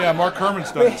Yeah, Mark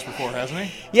Herman's done this before, hasn't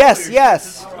he?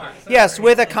 Yes,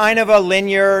 with a kind of a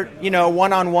linear,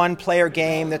 one-on-one player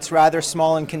game that's rather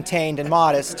small and contained and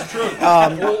modest. True. All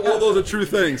those are true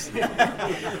things.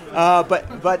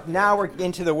 But now we're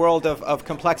into the world of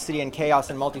complexity and chaos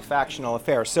and multifactional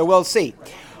affairs. So we'll see.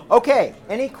 Okay,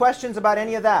 any questions about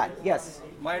any of that? Yes?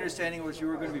 My understanding was you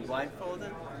were going to be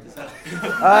blindfolded?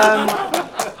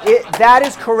 That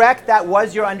is correct. That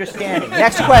was your understanding.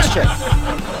 Next question.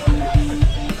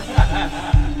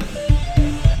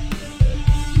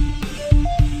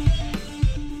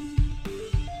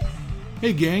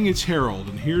 Hey gang, it's Harold,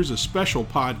 and here's a special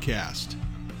podcast.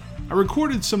 I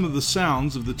recorded some of the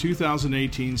sounds of the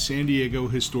 2018 San Diego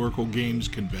Historical Games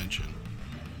Convention.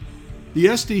 The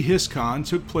SD HistCon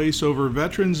took place over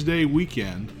Veterans Day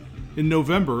weekend in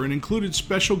November and included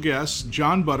special guests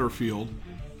John Butterfield,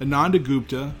 Ananda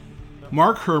Gupta,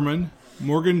 Mark Herman,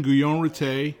 Morgan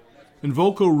Guyon-Rete, and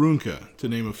Volko Runke, to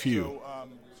name a few.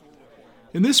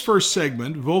 In this first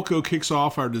segment, Volko kicks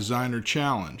off our designer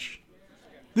challenge.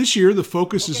 This year, the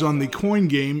focus is on the coin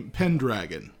game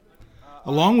Pendragon.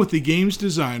 Along with the game's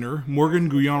designer, Morgan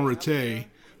Guyon-Rete,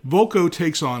 Volko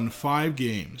takes on 5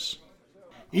 games.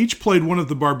 Each played one of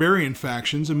the barbarian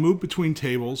factions and moved between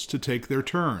tables to take their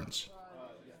turns.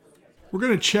 We're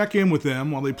going to check in with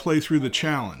them while they play through the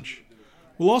challenge.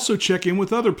 We'll also check in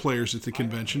with other players at the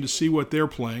convention to see what they're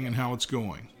playing and how it's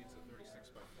going.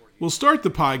 We'll start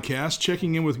the podcast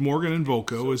checking in with Morgan and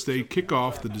Volko as they kick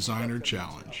off the designer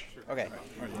challenge. Okay.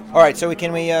 All right, so we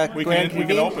can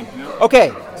open.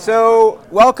 Okay, so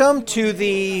welcome to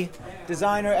the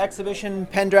Designer Exhibition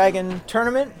Pendragon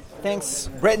Tournament. Thanks,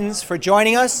 Britons, for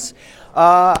joining us.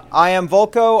 I am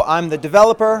Volko. I'm the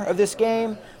developer of this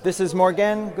game. This is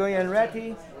Morgan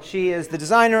Guyon-Rete. She is the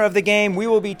designer of the game. We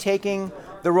will be taking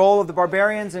the role of the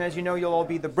barbarians, and as you know, you'll all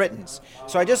be the Britons.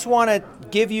 So I just want to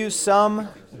give you some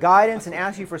guidance and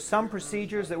ask you for some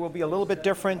procedures that will be a little bit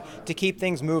different to keep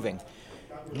things moving.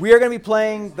 We are going to be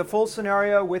playing the full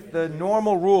scenario with the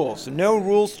normal rules. No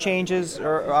rules changes.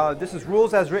 This is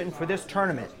rules as written for this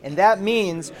tournament. And that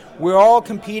means we're all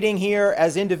competing here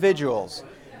as individuals.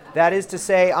 That is to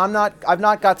say, I've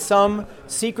not got some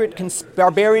secret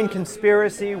barbarian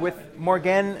conspiracy with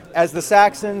Morgan as the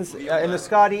Saxons and the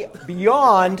Scotty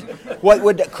beyond what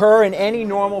would occur in any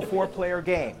normal 4-player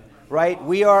game. Right?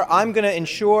 I'm going to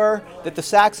ensure that the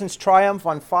Saxons triumph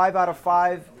on 5 out of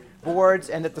 5 boards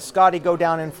and that the Scotty go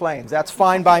down in flames. That's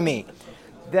fine by me.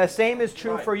 The same is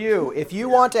true for you. If you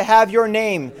want to have your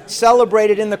name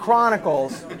celebrated in the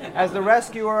chronicles as the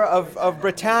rescuer of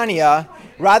Britannia,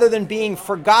 rather than being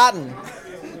forgotten,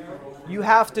 you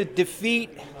have to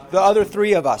defeat the other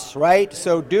 3 of us, right?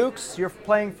 So Dukes, you're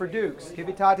playing for Dukes.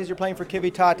 Civitates, you're playing for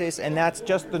Civitates, and that's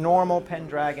just the normal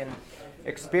Pendragon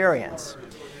experience.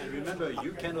 Remember,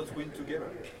 you cannot win together.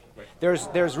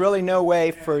 There's really no way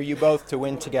for you both to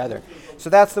win together. So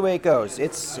that's the way it goes.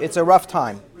 It's a rough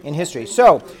time in history.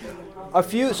 So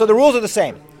the rules are the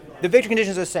same. The victory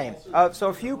conditions are the same. So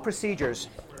a few procedures.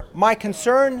 My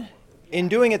concern in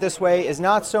doing it this way is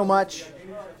not so much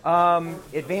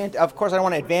of course I don't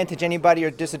want to advantage anybody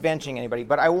or disadvantaging anybody,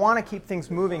 but I want to keep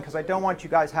things moving because I don't want you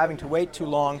guys having to wait too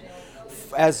long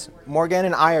as Morgan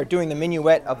and I are doing the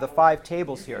minuet of the 5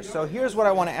 tables here. So here's what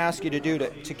I want to ask you to do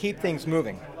to keep things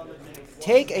moving.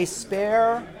 Take a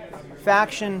spare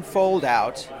faction fold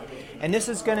out, and this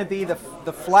is going to be the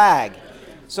flag.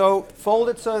 So fold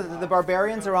it so that the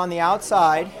barbarians are on the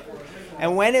outside,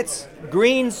 and when it's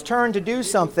green's turn to do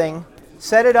something,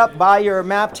 set it up by your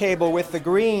map table with the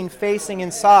green facing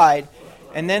inside,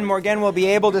 and then Morgan will be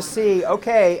able to see,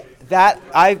 okay, that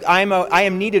I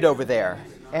am needed over there.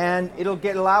 And it'll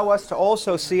allow us to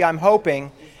also see, I'm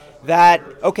hoping, that,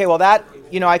 okay, well that,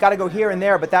 I got to go here and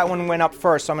there, but that one went up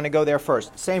first, so I'm going to go there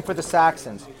first. Same for the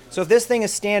Saxons. So if this thing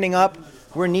is standing up,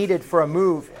 we're needed for a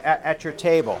move at your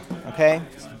table, okay?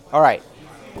 All right.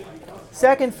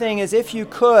 Second thing is, if you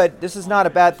could, this is not a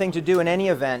bad thing to do in any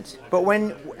event, but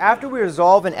after we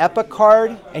resolve an epic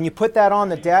card and you put that on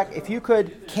the deck, if you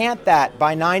could cant that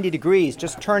by 90 degrees,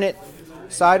 just turn it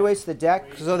sideways to the deck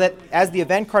so that as the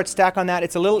event cards stack on that,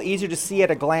 it's a little easier to see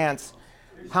at a glance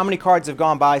how many cards have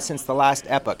gone by since the last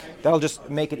epoch. That'll just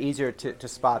make it easier to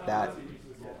spot that.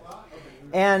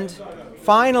 And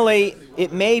finally,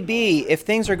 it may be, if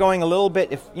things are going a little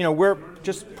bit, if we're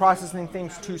just processing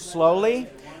things too slowly,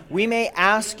 we may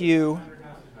ask you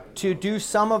to do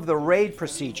some of the raid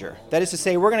procedure. That is to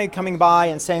say, we're going to be coming by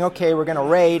and saying, okay, we're going to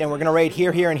raid, and we're going to raid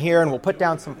here, here, and here, and we'll put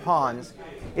down some pawns.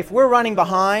 If we're running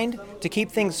behind to keep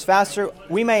things faster,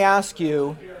 we may ask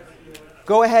you,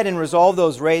 go ahead and resolve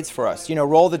those raids for us.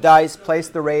 Roll the dice, place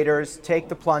the raiders, take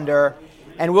the plunder,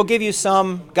 and we'll give you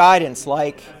some guidance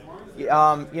like,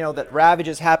 that ravage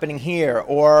is happening here,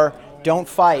 or don't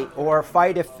fight, or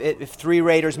fight if 3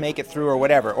 raiders make it through, or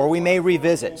whatever, or we may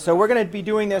revisit. So we're going to be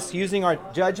doing this using our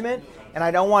judgment, and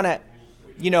I don't want to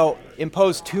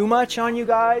impose too much on you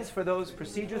guys for those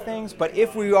procedure things, but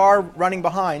if we are running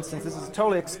behind, since this is a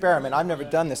totally experiment, I've never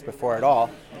done this before at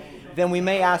all, then we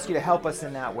may ask you to help us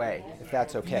in that way, if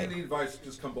that's okay. If you need advice,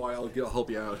 just come by. I'll help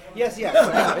you out. Yes.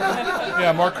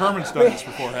 Yeah, Mark Herman's done this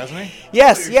before, hasn't he?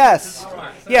 Yes,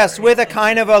 with a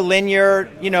kind of a linear,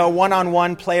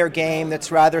 one-on-one player game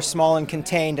that's rather small and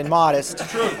contained and modest.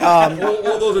 True. All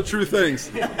those are true things.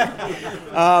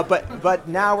 But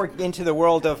now we're into the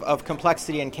world of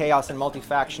complexity and chaos and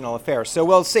multifactional affairs. So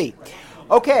we'll see.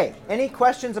 Okay, any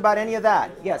questions about any of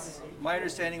that? Yes? My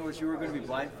understanding was you were going to be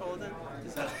blindfolded.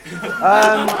 Is that...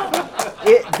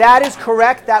 That is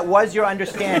correct. That was your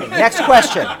understanding. Next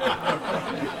question.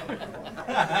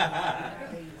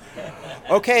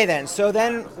 Okay, then. So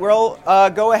then we'll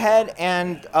go ahead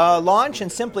and launch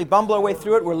and simply bumble our way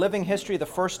through it. We're living history the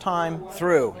first time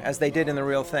through, as they did in the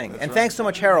real thing. And thanks so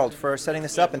much, Harold, for setting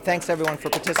this up, and thanks everyone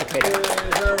for participating.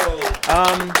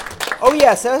 Oh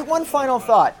yes, one final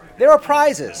thought. There are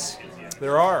prizes.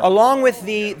 There are. Along with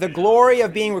the glory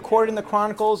of being recorded in the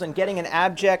Chronicles and getting an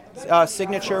abject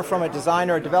signature from a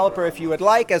designer or developer, if you would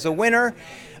like, as a winner,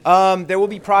 there will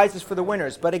be prizes for the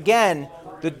winners. But again,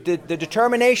 the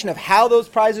determination of how those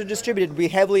prizes are distributed will be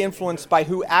heavily influenced by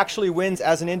who actually wins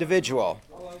as an individual.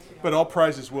 But all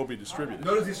prizes will be distributed.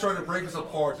 Notice he's trying to break us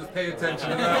apart. Just pay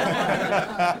attention.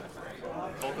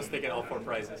 Volka's taking all 4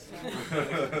 prizes.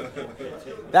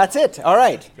 That's it. All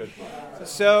right. Good.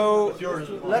 So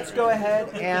let's go ahead,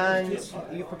 and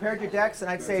you prepared your decks, and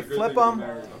I'd say flip them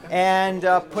and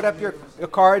put up your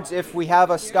cards if we have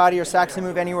a Scotty or Saxon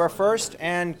move anywhere first,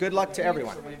 and good luck to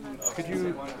everyone. Could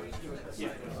you...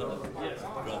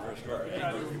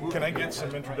 Can I get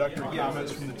some introductory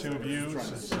comments from the two of you,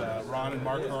 since Ron and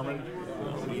Mark Herman?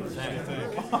 What do you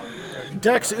think?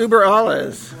 Dex Uber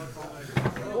alles.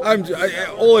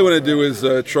 All I want to do is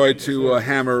try to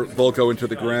hammer Volko into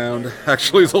the ground.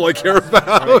 Actually, is all I care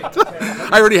about.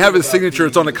 I already have his signature.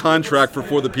 It's on a contract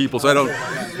for the people, so I don't,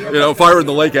 fire in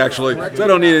the lake, actually. So I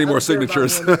don't need any more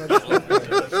signatures.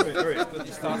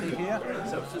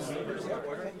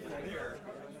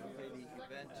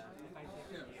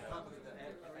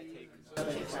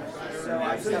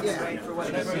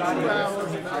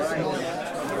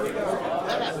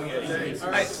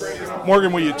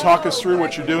 Morgan, will you talk us through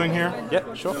what you're doing here?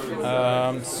 Yeah, sure.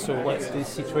 So what's the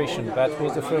situation? That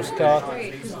was the first card.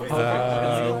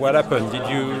 What happened? Did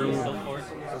you...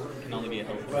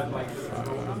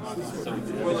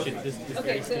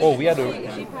 we had a...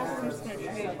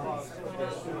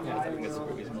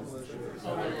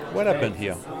 What happened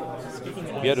here?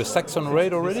 We had a Saxon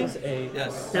raid already?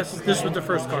 Yes, this was the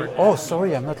first card. Oh,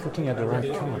 sorry, I'm not looking at the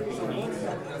right card.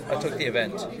 I took the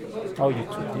event. Oh, you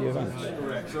took the event.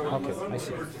 Okay, I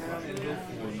see.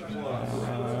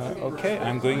 Okay,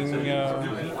 I'm going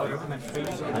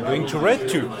to red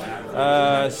too.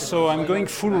 So I'm going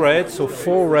full red. So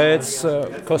 4 reds,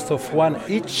 cost of 1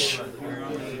 each.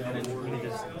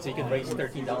 So you can raise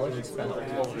 $13 and spend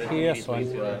Here, so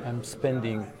I'm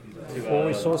spending 4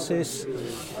 resources.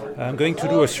 I'm going to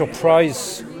do a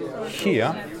surprise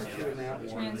here.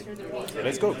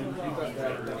 Let's go.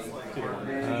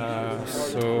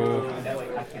 So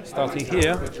starting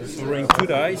here, throwing 2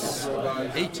 dice.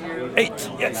 8,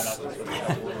 yes.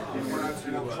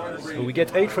 So we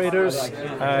get 8 raiders.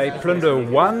 I plunder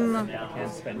 1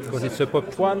 because it's a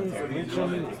pop 1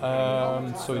 region.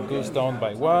 So it goes down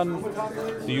by 1.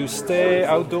 Do you stay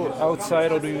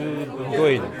outside or do you go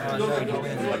in?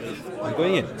 I'm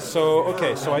going in. So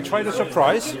okay. So I try the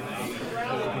surprise.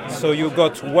 So you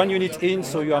got 1 unit in,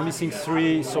 so you are missing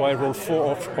 3, so I roll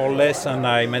 4 or less, and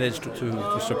I managed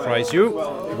to surprise you.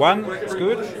 1, it's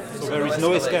good, so there is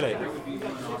no escalate.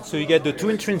 So you get the 2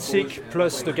 intrinsic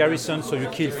plus the garrison, so you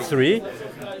kill 3,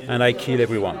 and I kill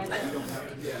everyone.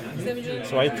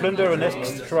 So I plunder an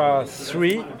extra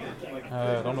 3.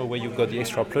 I don't know where you got the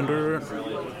extra plunder.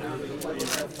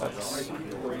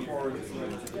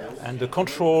 And the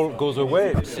control goes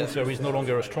away since there is no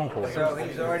longer a stronghold. So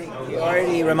he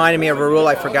already reminded me of a rule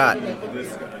I forgot.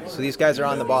 So these guys are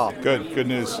on the ball. Good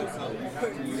news.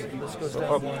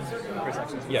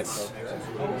 Yes.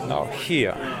 Now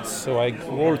here. So I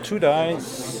roll 2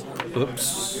 dice.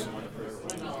 Oops.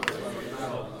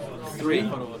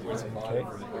 3. Okay.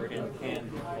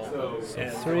 So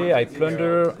 3, I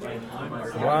plunder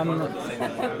 1.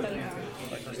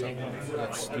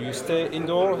 Do you stay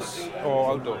indoors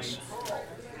or outdoors?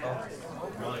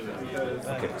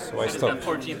 Okay, so I stop.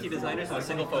 For GMT designers on a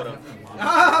single photo.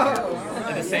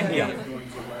 In the same game.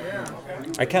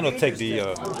 I cannot take the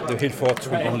hill fort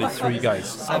with only 3 guys.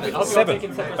 Seven.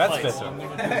 That's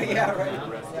better. Yeah, right.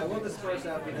 Yeah, we'll disperse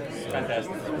out.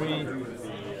 Fantastic. 3.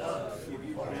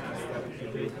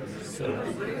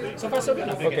 So far, so good.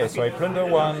 Okay, so I plunder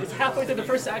 1. It's halfway through the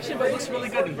first action, but it looks really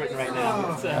good in Britain right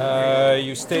now. It's,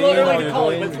 You stay a little in or early you to call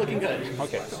go it, but it's in? looking good.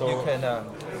 Okay, so You can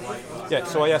yeah,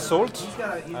 so I assault. So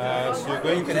you're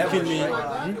going to kill me.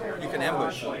 You can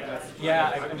ambush.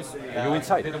 Yeah, I just You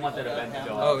inside. didn't want that event to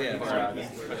go Oh, yeah.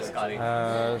 for the Scotty.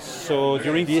 So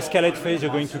during the escalate phase,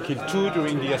 you're going to kill 2.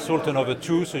 During the assault, another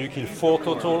 2. So you kill 4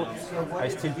 total. I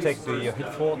still take the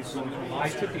hill fort. I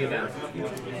took the event.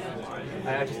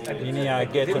 Meaning I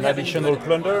get an additional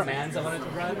plunder. Commands I wanted to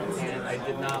run, and I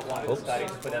did not want the Scotty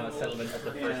to put down a settlement at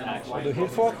the first action. The hill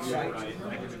fort,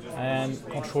 and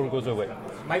control goes away.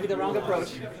 Might be the wrong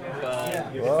approach, but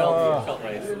it felt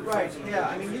right. Right. Yeah.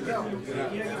 I mean, you can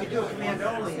do a command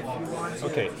only if you want.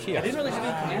 Okay, I here. didn't really have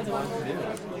any commands I wanted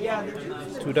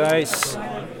to do. 2 dice.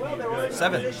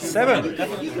 7. 7.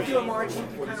 You can do a march.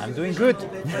 I'm doing good.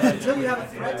 Until you have a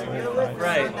threat to deal with.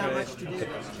 Right. Not that much to do.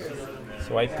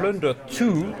 So I plunder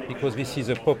 2 because this is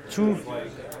a pop 2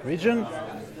 region.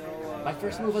 My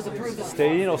first move was approved.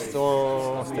 Stay in or stay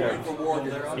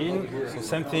out? In. So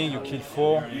same thing. You kill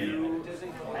 4.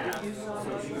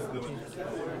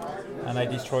 And I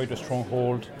destroy the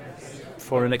stronghold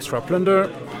for an extra plunder.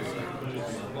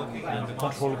 And the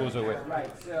control goes away.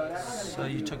 So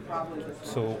you took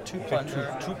So 2 take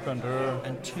plunder two plunder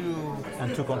and 2.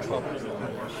 and 2 control.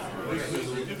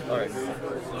 All right.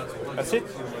 That's it.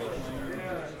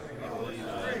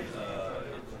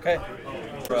 Okay.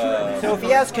 So if he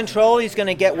has control, he's going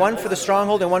to get 1 for the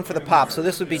stronghold and 1 for the pop. So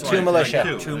this would be 2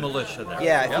 militia. 2 militia there.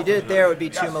 Yeah, if you did it there, it would be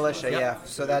 2 militia. Yeah,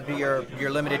 so that'd be your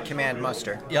limited command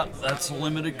muster. Yep, that's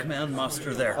limited command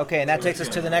muster there. Okay, and that takes us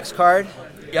to the next card.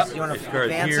 Yep. You want This to card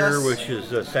advance here, us? which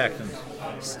is Saxons.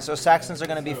 So Saxons are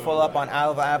going to be full up on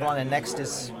Isle of Avalon, and next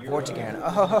is Vortigern.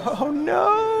 Oh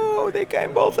no, they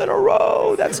came both in a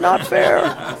row. That's not fair.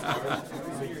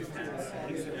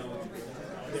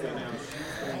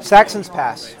 Saxons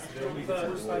pass.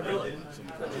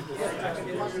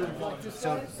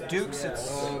 So Dukes,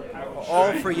 it's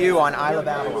all for you on Isle of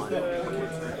Avalon.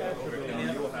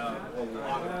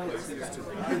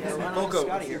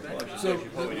 So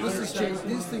this has changed.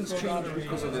 These things change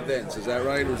because of events. Is that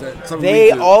right, or is that something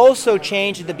They also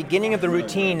change at the beginning of the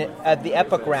routine at the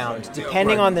epic round.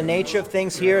 Depending on the nature of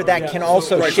things here, that can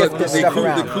also shift this stuff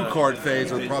around. The coup card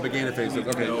phase or the propaganda phase.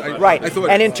 Okay, Right. I thought,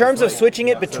 And in terms of switching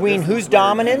it between who's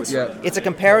dominant, Yeah. it's a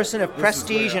comparison of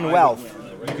prestige and wealth.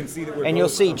 And you'll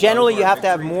see, generally you have to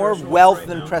have more wealth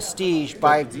than prestige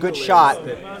by a good shot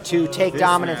to take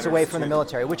dominance away from the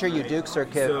military. Which are you, Dukes or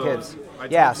kids?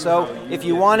 Yeah, so if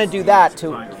you want to do that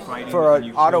for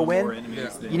an auto win,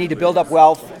 you need to build up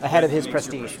wealth ahead of his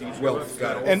prestige. wealth.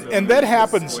 Got it. And that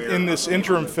happens in this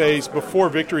interim phase before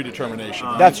victory determination.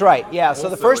 That's right, yeah. So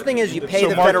the first thing is you pay So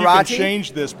the Mark, you can Federati.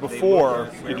 change this before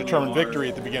you determine victory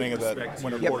at the beginning of that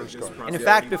winter quarters card. And in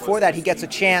fact, before that, he gets a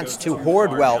chance to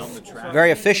hoard wealth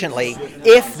very efficiently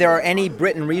if there are any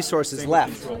Britain resources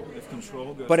left.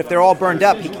 But if they're all burned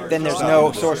up, then there's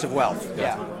no source of wealth.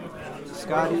 Yeah.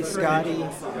 Scotty.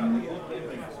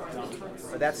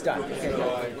 Oh, that's done. Okay,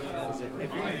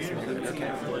 good.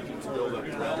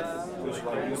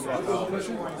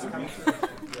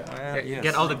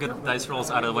 Get all the good dice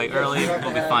rolls out of the way early.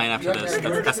 We'll be fine after this.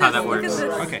 That's how that works.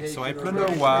 Okay, so I plunder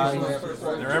 1.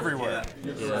 They're everywhere.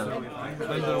 Yeah.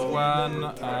 Plunder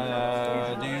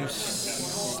 1. Do you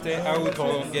stay out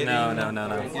or get in?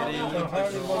 No.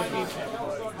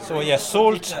 So yeah,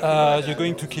 salt. You're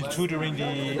going to kill 2 during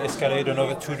the escalade,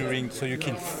 another 2 during. So you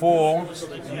kill 4.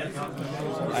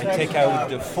 I take out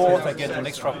the 4th. I get an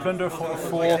extra plunder for the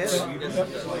 4th,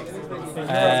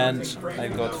 and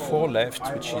I've got 4 left,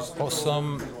 which is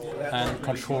awesome. And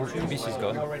control. This is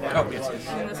gone. Oh yes.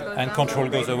 And control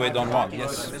goes away down 1.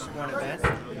 Yes.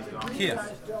 Here.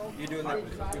 You're doing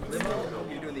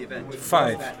the event.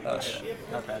 5.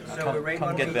 So we're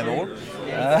Can't get them all.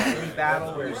 in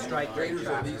battle where you strike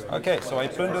Okay, so I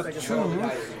plunder 2.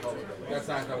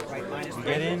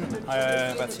 Get in.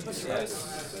 That's it.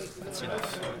 Yes. That's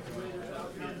enough.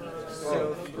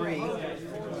 So 3,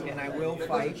 and I will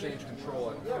fight. So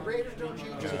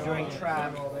during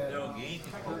trap,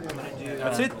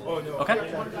 That's it. Okay.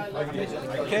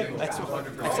 Okay, excellent.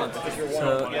 Excellent.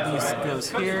 So this goes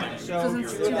here. So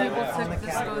since 2 people took,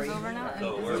 this goes over now?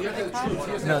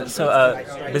 And No, so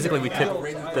basically we tip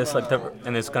this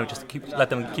and it's gonna just let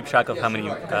them keep track of how many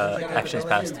actions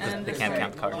passed because they can't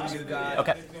count cards.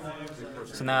 Okay.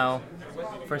 So now,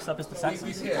 first up is the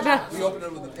Saxons.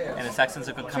 And the Saxons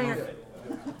are going to come.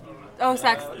 Oh,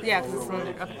 Sax. Yeah, because it's from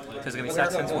there. Okay. So it's going to be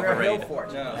Saxons with a raid.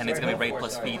 And it's going to be raid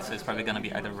plus feet, so it's probably going to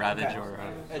be either Ravage or...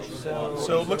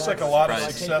 So it looks like a lot of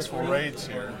Surprise. successful raids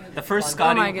here. The first my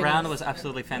Scotty goodness. round was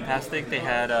absolutely fantastic. They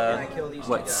had,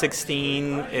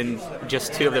 16 in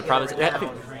just 2 of the provinces. I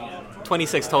think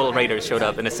 26 total raiders showed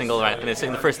up in a single round,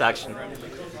 in the first action.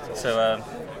 So,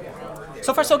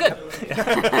 so far so good.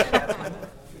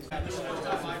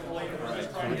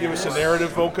 Can you give us a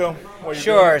narrative, Volko? What you're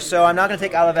Sure. So I'm not going to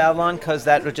take Isle of Avalon because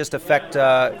that would just affect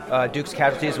Duke's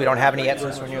casualties. We don't have any yet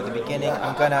since we're near the beginning.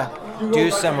 I'm going to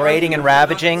do some raiding and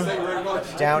ravaging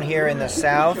down here in the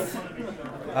south,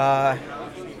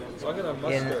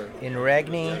 in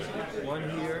Regni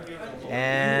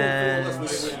and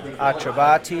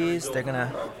Atrabates.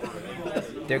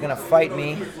 They're gonna fight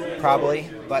me probably,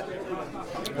 but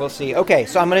we'll see. Okay,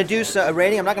 so I'm going to do a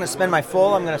raiding. I'm not going to spend my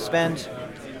full. I'm going to spend.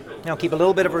 Keep a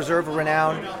little bit of reserve of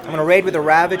renown. I'm going to raid with a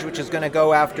Ravage, which is going to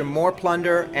go after more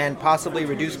plunder and possibly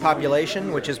reduce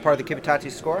population, which is part of the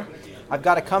Civitate score. I've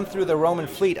got to come through the Roman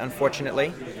fleet,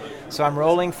 unfortunately. So I'm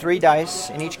rolling 3 dice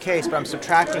in each case, but I'm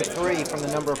subtracting 3 from the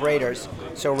number of raiders.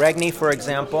 So Regni, for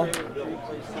example,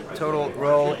 total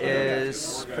roll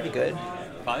is pretty good.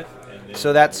 5?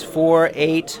 So that's 4,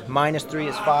 8, minus 3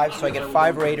 is 5, so I get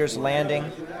 5 raiders landing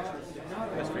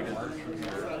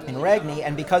in Regni,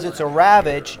 and because it's a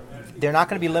Ravage, they're not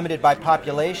going to be limited by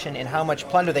population in how much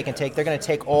plunder they can take. They're going to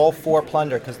take all 4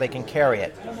 plunder because they can carry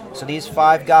it. So these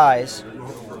 5 guys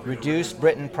reduce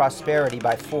Britain prosperity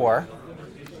by 4.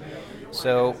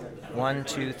 So 1,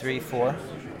 2, 3, 4.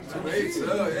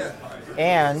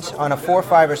 And on a 4,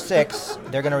 5, or 6,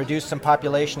 they're going to reduce some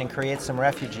population and create some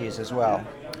refugees as well.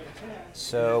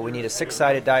 So we need a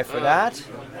 6-sided die for that.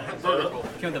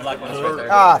 The black one is right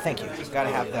there. Ah, thank you. Got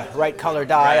to have the right color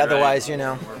die, otherwise,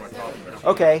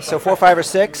 Okay, so 4, 5, or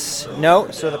 6. No,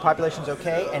 so the population's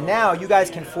okay. And now you guys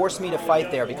can force me to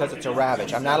fight there because it's a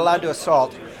Ravage. I'm not allowed to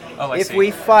assault. Oh, I If see. we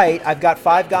fight, I've got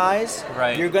 5 guys.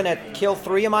 Right. You're going to kill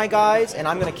 3 of my guys, and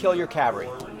I'm going to kill your cavalry.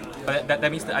 But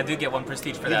that means that I do get 1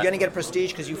 prestige for You're that. going to get a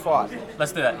prestige because you fought.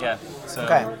 Let's do that, yeah. So,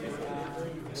 Okay.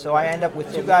 So I end up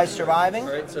with 2 guys surviving,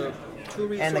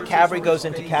 and the cavalry goes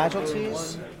into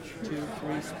casualties,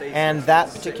 and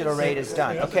that particular raid is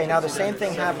done. Okay, now the same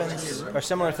thing happens, or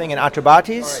similar thing in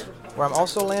Atrabates, where I'm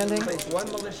also landing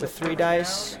with 3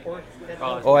 dice.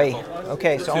 Oi.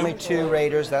 Okay, so only 2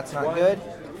 raiders, that's not good.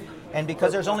 And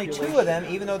because there's only 2 of them,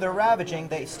 even though they're ravaging,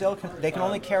 they can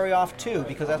only carry off 2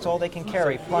 because that's all they can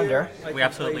carry, plunder. we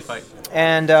absolutely fight.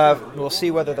 And we'll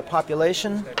see whether the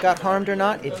population got harmed or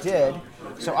not. It did.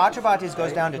 So Atrabates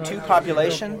goes down to 2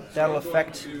 population. That'll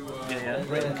affect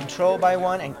Britain control by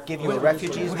 1 and give you a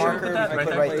refugees marker. You can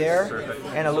put right there,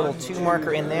 and a little 2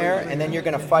 marker in there, and then you're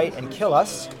going to fight and kill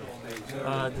us.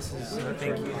 This is,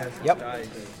 thank you. Yep.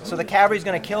 So the cavalry's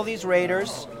going to kill these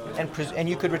raiders, and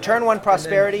you could return 1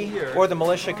 prosperity, or the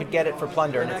militia could get it for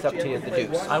plunder, and it's up to you, the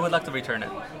dukes. I would like to return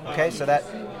it. Okay, so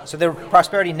the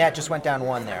prosperity net just went down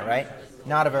 1 there, right?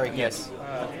 Not a very good. Yes.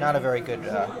 Not a very good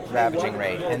ravaging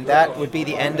raid, and that would be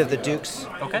the end of the Duke's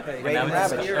Okay. raid and Now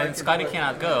ravage. and Scotty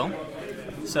cannot go,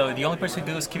 so the only person who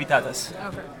can do is Civitates.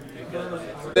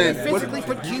 Physically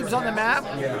put cubes on the map.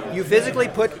 You physically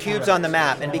put cubes on the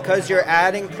map, and because you're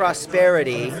adding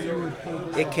prosperity,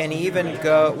 it can even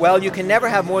go. Well, you can never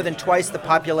have more than twice the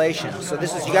population. So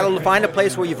you got to find a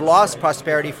place where you've lost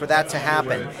prosperity for that to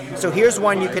happen. So here's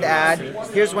one you could add.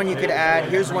 Here's one you could add.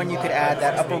 Here's one you could add.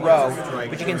 That upper row,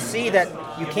 but you can see that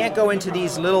you can't go into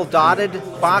these little dotted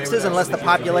boxes unless the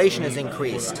population is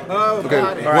increased. Okay,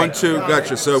 right. 1, 2,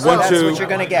 gotcha. So So 1, that's 2, what you're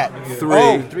going to get. 3.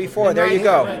 Oh, 3, 4. There you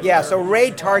go. Yeah, so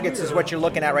raid targets is what you're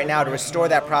looking at right now to restore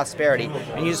that prosperity.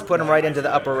 And you just put them right into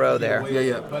the upper row there.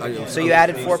 Yeah. So you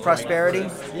added 4 prosperity?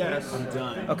 Yes.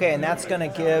 Okay, and that's going to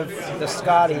give the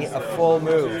Scotty a full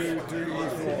move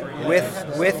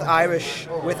with Irish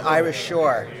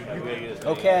Shore.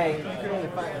 Okay.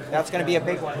 That's going to be a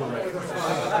big one.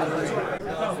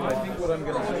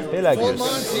 Pelagius.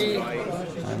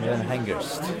 And then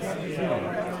Hengist.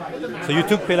 So you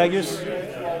took Pelagius?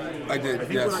 I did,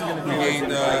 yes. We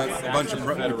gained a bunch of,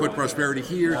 we put prosperity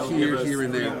here,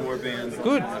 and there.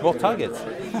 Good. More targets.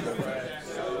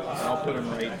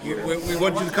 We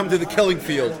want you to come to the killing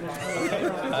field.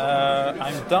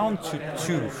 I'm down to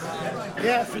 2.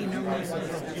 Yeah, see, no.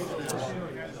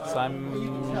 So I'm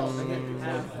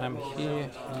here.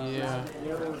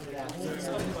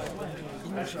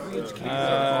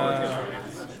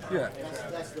 Yeah.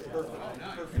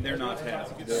 And they're not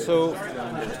tasked. So,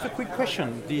 just a quick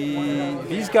question.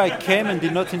 This guy came and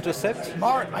did not intercept?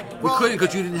 We couldn't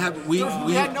because you didn't have. You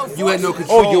had no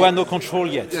control. Oh, you had no control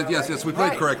yet. Yes. We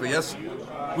played correctly. Yes.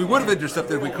 We would have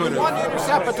intercepted if we could Wanted to have.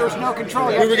 intercept, but there was no control.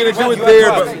 We were going to do Well, it you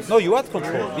there, had- but No, you had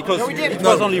control because No, we didn't. it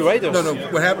was only Raiders. No.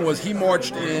 What happened was he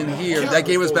marched in here. That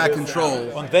gave us back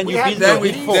control. And then We you had built no the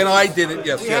Then control. then I did it.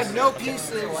 Yes. We Yes. had no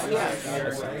pieces.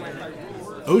 Yes.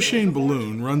 O'Shane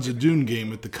Balloon runs a Dune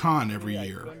game at the con every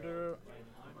year.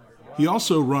 He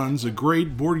also runs a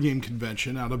great board game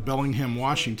convention out of Bellingham,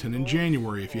 Washington in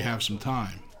January if you have some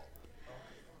time.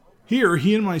 Here,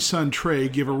 he and my son Trey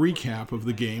give a recap of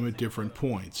the game at different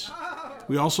points.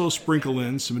 We also sprinkle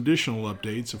in some additional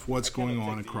updates of what's going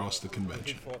on across the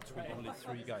convention. Only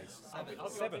 3 guys.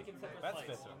 7. That's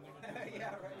better.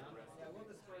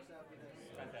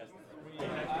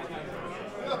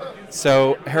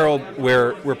 So Harold,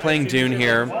 we're playing Dune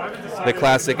here, the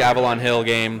classic Avalon Hill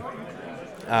game.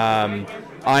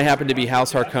 I happen to be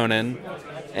House Harkonnen,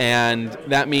 and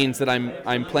that means that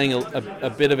I'm playing a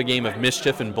bit of a game of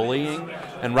mischief and bullying.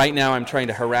 And right now I'm trying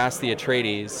to harass the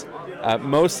Atreides,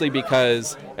 mostly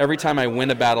because every time I win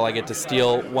a battle, I get to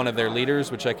steal one of their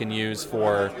leaders, which I can use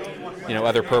for,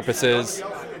 other purposes.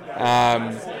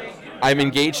 I've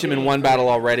engaged him in one battle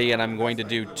already, and I'm going to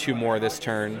do 2 more this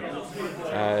turn.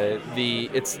 We're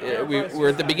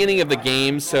at the beginning of the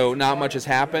game, so not much has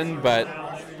happened, but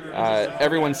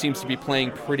everyone seems to be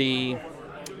playing pretty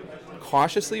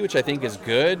cautiously, which I think is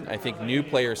good. I think new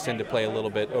players tend to play a little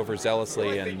bit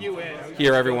overzealously, and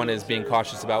here everyone is being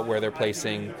cautious about where they're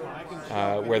placing,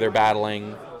 where they're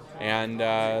battling, and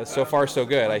so far so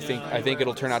good. I think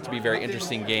it'll turn out to be a very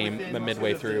interesting game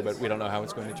midway through, but we don't know how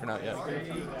it's going to turn out yet.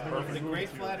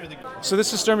 So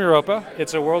this is Storm Europa.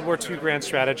 It's a World War II grand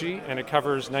strategy, and it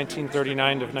covers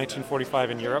 1939 to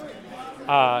 1945 in Europe.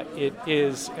 It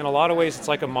is, in a lot of ways, it's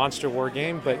like a monster war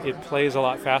game, but it plays a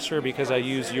lot faster because I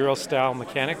use Euro-style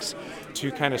mechanics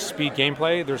to kind of speed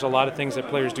gameplay. There's a lot of things that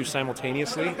players do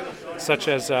simultaneously, such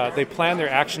as they plan their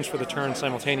actions for the turn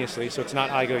simultaneously, so it's not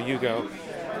I go, you go.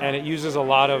 And it uses a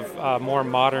lot of more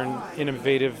modern,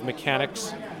 innovative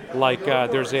mechanics, like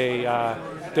there's a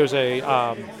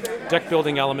deck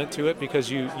building element to it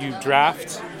because you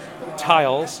draft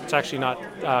tiles. It's actually not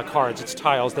cards, it's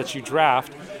tiles that you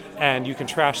draft, and you can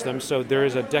trash them, so there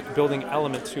is a deck building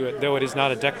element to it, though it is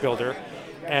not a deck builder.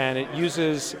 And it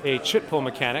uses a chit pull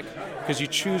mechanic because you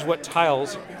choose what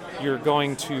tiles you're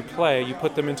going to play, you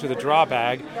put them into the draw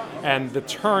bag, and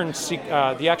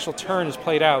the actual turn is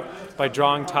played out by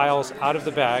drawing tiles out of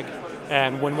the bag,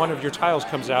 and when one of your tiles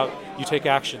comes out, you take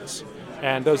actions.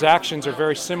 And those actions are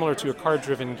very similar to a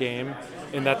card-driven game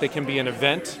in that they can be an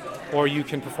event or you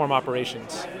can perform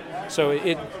operations. So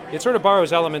it sort of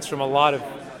borrows elements from a lot of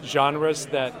genres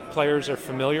that players are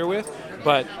familiar with,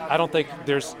 but I don't think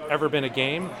there's ever been a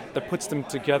game that puts them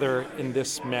together in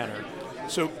this manner.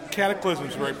 So Cataclysm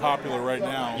is very popular right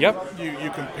now. Yep.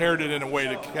 You compared it in a way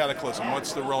to Cataclysm.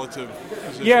 What's the relative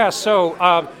position? Yeah,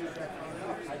 so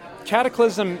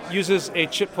Cataclysm uses a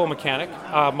chit pull mechanic.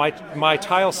 My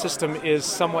tile system is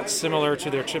somewhat similar to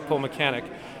their chit pull mechanic.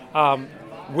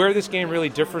 Where this game really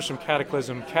differs from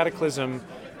Cataclysm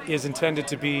is intended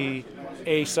to be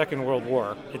a Second World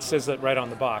War. It says that right on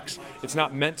the box. It's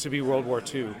not meant to be World War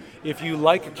II. If you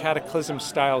like a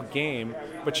Cataclysm-style game,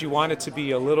 but you want it to be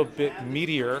a little bit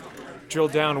meatier, drill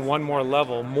down one more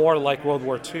level, more like World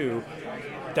War II,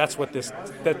 that's what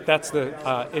that's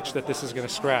the itch that this is going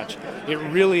to scratch. It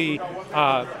really,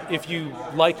 if you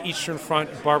like Eastern Front,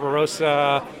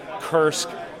 Barbarossa, Kursk,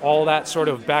 all that sort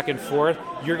of back and forth,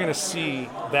 you're going to see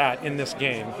that in this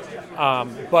game.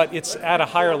 But it's at a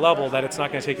higher level that it's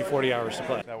not going to take you 40 hours to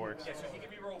play. That works.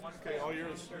 Okay, all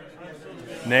yours.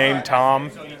 Name, Tom.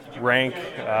 Rank,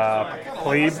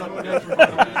 plebe.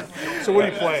 So what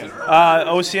are you playing?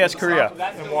 OCS Korea.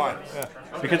 And why? Yeah.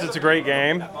 Because it's a great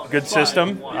game, good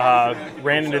system.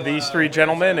 Ran into these 3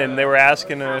 gentlemen, and they were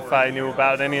asking if I knew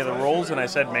about any of the rules, and I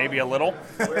said maybe a little.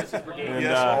 And,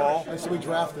 all. So we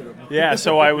drafted him. yeah,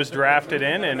 so I was drafted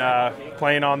in and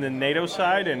playing on the NATO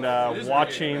side and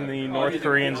watching the North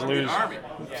Koreans lose.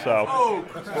 So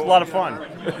it was a lot of fun.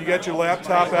 You got your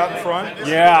laptop out in front?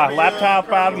 Yeah, laptop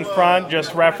out in front,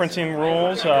 just referencing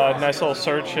rules. Nice little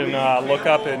search and look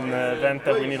up in the event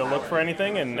that we need to look for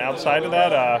anything. And outside of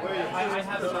that,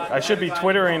 I should be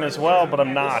Twittering as well, but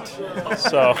I'm not.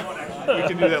 So We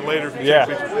can do that later if you Yeah.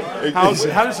 take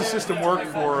pictures. How does the system work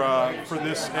for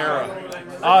this era?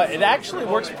 It actually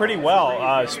works pretty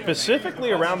well,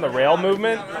 specifically around the rail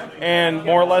movement and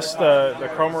more or less the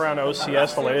Chrome around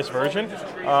OCS, the latest version.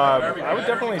 I would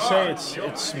definitely say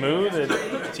it's smooth,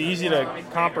 it's easy to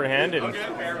comprehend, and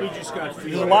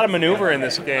there's a lot of maneuver in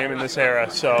this game, in this era.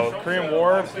 So Korean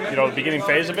War, the beginning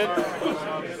phase of it,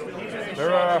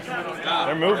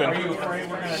 they're moving.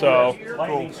 So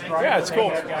cool. Yeah, it's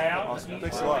cool. Awesome.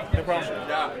 Thanks a lot. No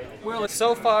problem. Well,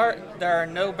 so far there are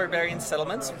no barbarian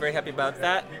settlements. Very happy about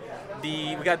that.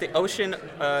 We got the ocean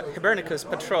Hibernicus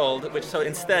patrolled, so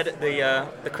instead the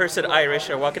cursed Irish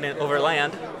are walking in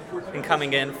overland and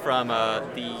coming in from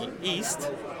the east.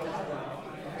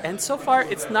 And so far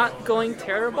it's not going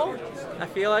terrible. I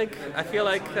feel like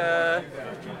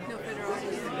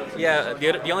yeah,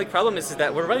 the only problem is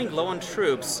that we're running low on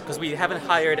troops because we haven't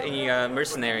hired any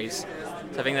mercenaries.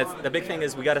 So I think that's the big thing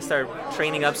is we got to start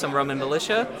training up some Roman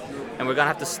militia, and we're gonna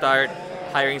have to start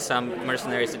hiring some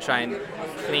mercenaries to try and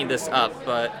clean this up.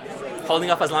 But holding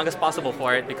off as long as possible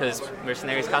for it because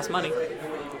mercenaries cost money.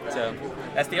 So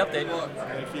that's the update.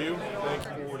 Thank you.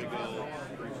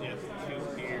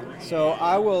 So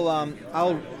I will.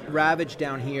 I'll ravage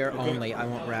down here only. I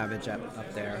won't ravage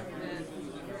up there.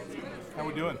 How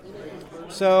we doing?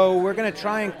 So we're going to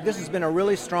try and... This has been a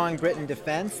really strong Britain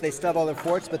defense. They still have all their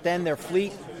forts, but then their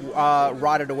fleet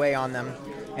rotted away on them.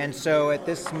 And so at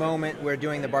this moment, we're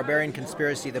doing the Barbarian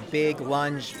Conspiracy, the big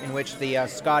lunge in which the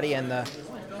Scotti and the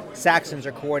Saxons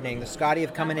are coordinating. The Scotti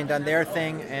have come in and done their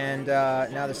thing, and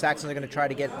now the Saxons are going to try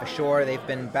to get ashore. They've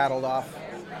been battled off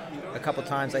a couple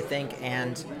times, I think,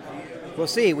 and we'll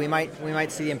see. We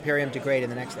might see the Imperium degrade in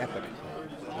the next epoch.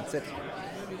 That's it.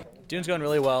 Dune's going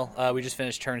really well. We just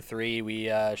finished turn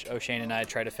 3. O'Shane and I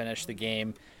tried to finish the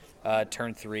game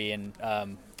turn 3,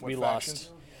 and we lost.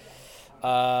 He's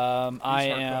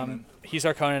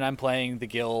Harkonnen. I'm playing the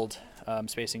guild,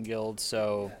 Spacing Guild.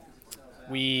 So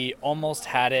we almost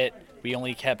had it. We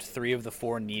only kept 3 of the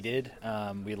 4 needed.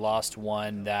 We lost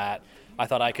one that I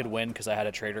thought I could win because I had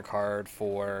a trader card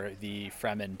for the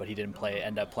Fremen, but he didn't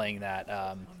end up playing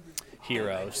that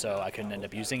hero, so I couldn't end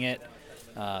up using it.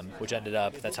 Which ended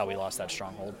up, that's how we lost that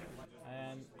stronghold.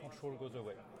 And control goes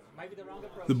away.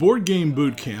 The Board Game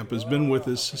Boot Camp has been with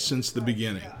us since the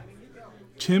beginning.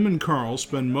 Tim and Carl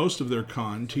spend most of their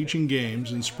con teaching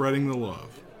games and spreading the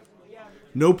love.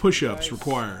 No push-ups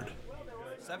required.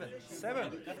 7.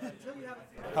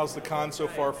 How's the con so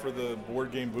far for the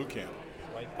Board Game Boot Camp?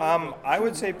 I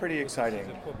would say pretty exciting.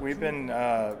 We've been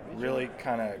really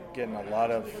kind of getting a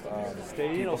lot of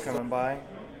people coming by,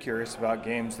 curious about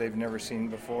games they've never seen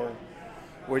before,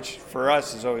 which for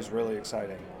us is always really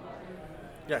exciting.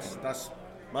 Yes,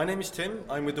 my name is Tim.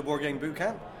 I'm with the Board Game Boot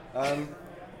Camp.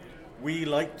 We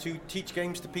like to teach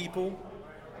games to people,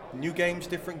 new games,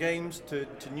 different games, to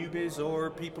newbies or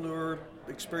people who are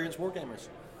experienced wargamers.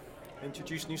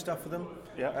 Introduce new stuff for them,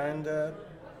 and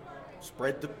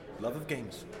spread the love of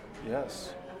games.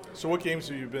 Yes. So what games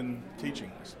have you been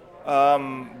teaching?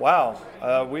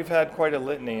 We've had quite a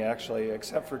litany, actually,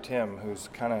 except for Tim, who's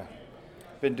kind of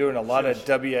been doing a lot of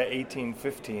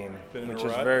W1815, which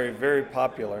is very, very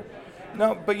popular.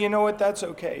 No, but you know what? That's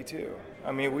okay, too.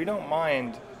 I mean, we don't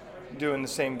mind doing the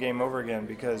same game over again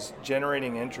because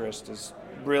generating interest is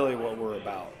really what we're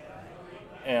about.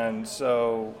 And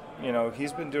so,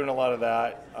 he's been doing a lot of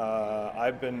that.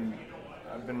 I've been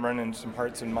running some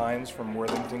Hearts and Minds from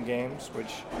Worthington Games,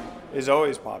 which is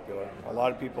always popular. A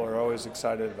lot of people are always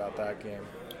excited about that game.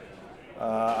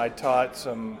 I taught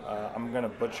some, I'm going to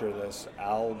butcher this,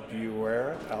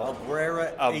 Albuera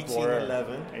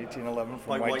 1811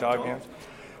 from White Dog Games.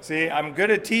 See, I'm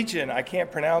good at teaching. I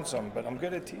can't pronounce them, but I'm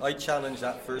good at teaching. I challenge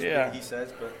that first bit he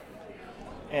says, but...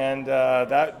 And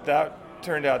that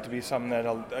turned out to be something that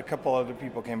a couple other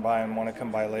people came by and want to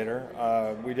come by later.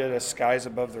 We did a Skies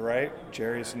Above the Right,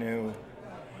 Jerry's new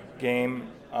game.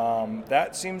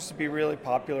 That seems to be really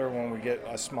popular when we get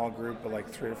a small group of like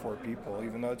 3 or 4 people,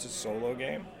 even though it's a solo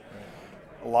game.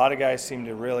 A lot of guys seem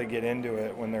to really get into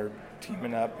it when they're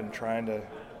teaming up and trying to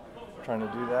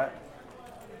do that.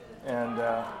 And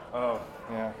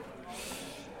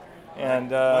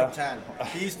Mike Tan.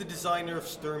 He's the designer of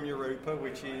Sturm Europa,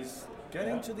 which is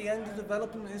getting to the end of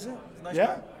development, is it? Nice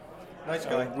guy. Nice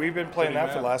guy. We've been playing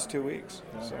that for the last 2 weeks.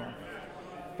 So.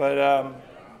 But,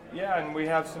 and we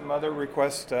have some other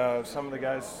requests. Some of the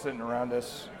guys sitting around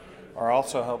us are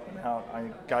also helping out. I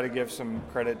got to give some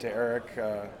credit to Eric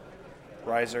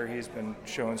Reiser. He's been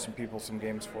showing some people some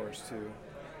games for us, too.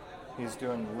 He's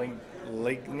doing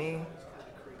Ligny,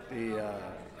 the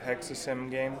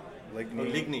Hexasim game.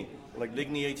 Ligny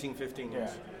 1815,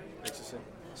 yes. Hexasim.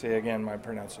 See, again, my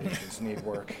pronunciations need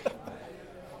work.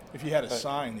 If you had a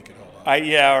sign, you could hold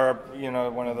on. Or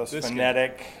one of those This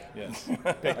phonetic. Yes. I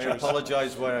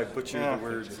apologize why I butchered the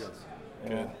words.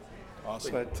 Good.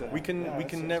 Awesome. But we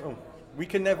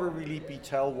can never really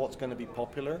tell what's going to be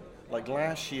popular. Like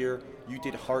last year, you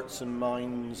did Hearts and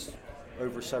Minds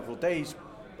over several days,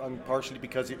 partially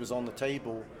because it was on the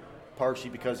table, partially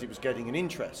because it was getting an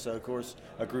interest. So of course,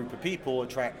 a group of people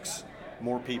attracts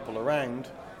more people around.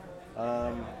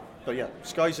 But yeah,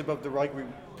 Skies Above the Right.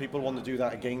 People want to do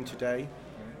that again today.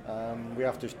 We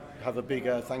have to have a big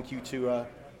thank you to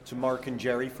Mark and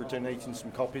Jerry for donating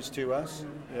some copies to us.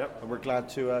 Yep. And we're glad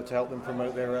to help them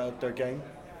promote their game.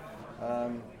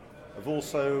 I've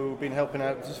also been helping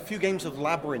out. There's a few games of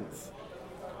Labyrinth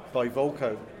by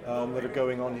Volko that are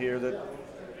going on here that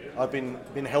I've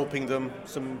been helping them,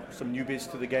 some newbies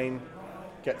to the game,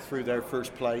 get through their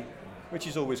first play, which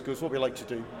is always good. It's what we like to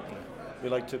do. We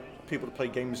like people to play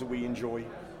games that we enjoy,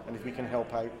 and if we can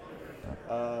help out.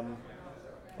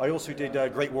 I also did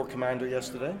Great War Commander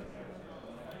yesterday,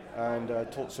 and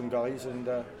taught some guys. And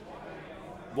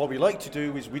what we like to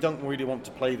do is we don't really want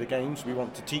to play the games, we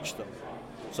want to teach them.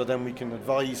 So then we can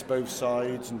advise both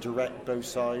sides and direct both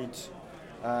sides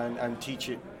and teach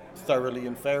it thoroughly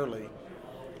and fairly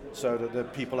so that the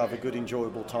people have a good,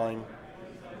 enjoyable time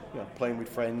playing with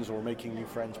friends or making new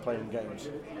friends playing games.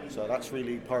 So that's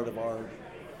really part of our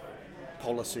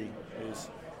policy is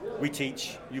we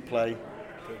teach, you play.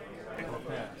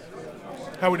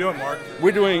 How we doing, Mark?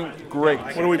 We're doing great.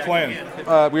 What are we playing?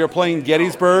 We are playing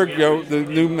Gettysburg, the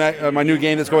new my new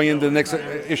game that's going into the next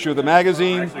issue of the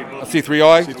magazine,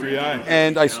 C3I. C3I.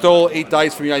 And I stole 8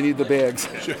 dice from you. I need the bags.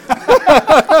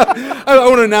 I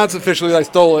want to announce officially that I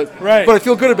stole it. Right. But I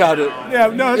feel good about it. Yeah,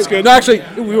 no, that's good. No, actually,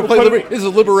 we were playing This is a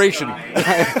liberation.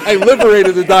 I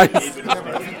liberated the dice.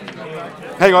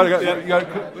 Hang on, I got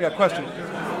a question.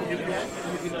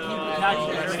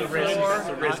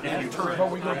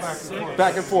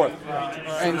 Back and forth.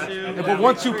 But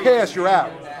once you pass, you're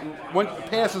out. One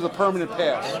pass is a permanent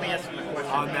pass. Let me ask you a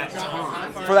question. On that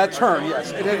turn. For that turn,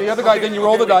 yes. And then the other guy, then you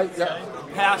roll the dice. Yeah.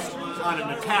 Passed on an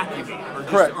attack, you mean?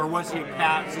 Correct. Or was he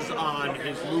passes on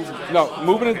his movement? No,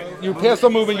 movement. You pass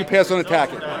on movement, you pass on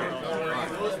attacking.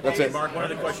 That's it. Mark, one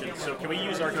other question. So can we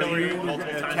use artillery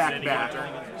multiple times in any turn?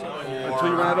 Until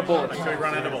you run out of bullets. Until you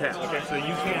run out of bullets. Okay, so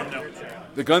you can't. No.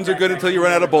 The guns are good until you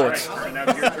run out of bullets.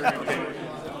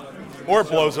 Or it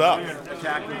blows up.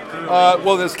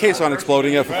 Well, there's case on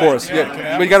exploding, yeah, of course.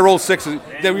 Yeah, but you got to roll 6s.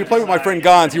 Then when you play with my friend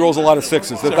Gons, he rolls a lot of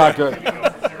 6s. That's not good.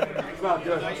 It's not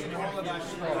good.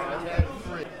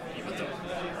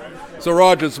 So,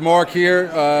 Roger, it's Mark here.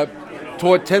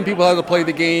 Taught 10 people how to play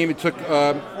the game. It took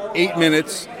 8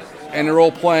 minutes, and they're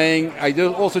all playing. I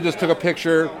also just took a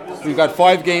picture. We've got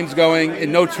 5 games going,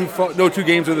 and no two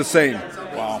games are the same.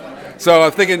 Wow. So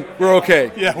I'm thinking we're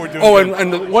okay. Yeah, we're doing good.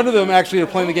 And one of them actually are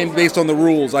playing the game based on the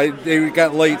rules. They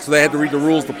got late, so they had to read the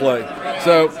rules to play.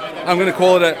 So I'm going to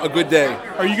call it a good day.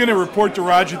 Are you going to report to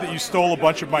Roger that you stole a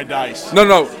bunch of my dice?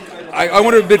 No. I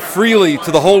want to admit freely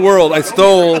to the whole world I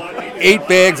stole 8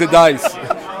 bags of dice.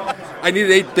 I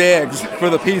needed 8 bags for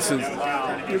the pieces.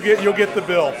 You'll get the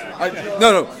bill.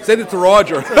 No. Send it to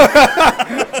Roger.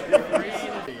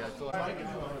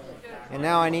 And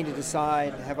now I need to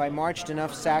decide, have I marched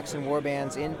enough Saxon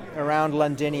warbands in around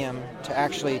Londinium to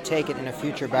actually take it in a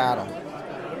future battle?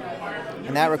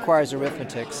 And that requires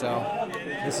arithmetic, so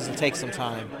this will take some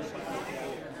time.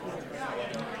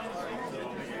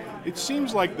 It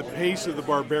seems like the pace of the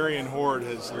barbarian horde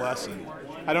has lessened.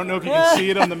 I don't know if you can see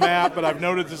it on the map, but I've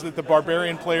noticed that the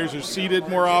barbarian players are seated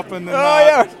more often than not.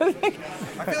 Yeah.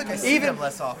 I feel like I see them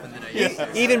less often than I used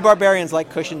to. Even barbarians like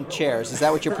cushioned chairs. Is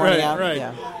that what you're pointing out? Right.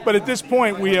 Yeah. But at this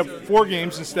point, we have 4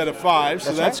 games instead of 5,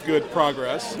 so that's good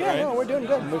progress. Yeah, right? no, we're doing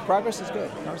good. Progress is good.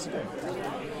 Progress is good.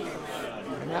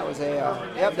 And that was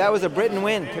that was a Britain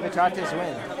win, Civitatis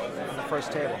win on the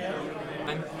first table.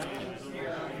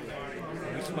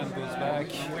 This one goes back.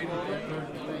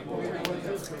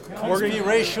 Morgan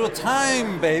ratio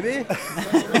time, baby.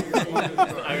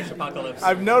 Irish apocalypse.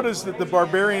 I've noticed that the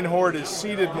barbarian horde is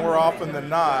seated more often than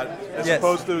not, as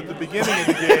opposed to at the beginning of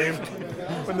the game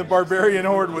when the barbarian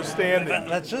horde was standing.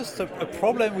 That's just a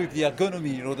problem with the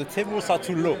ergonomy. The tables are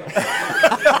too low.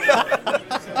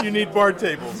 You need bar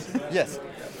tables. Yes.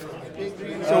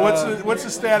 So what's the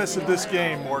status of this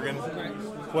game, Morgan?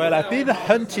 Well, I've been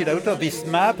hunted out of this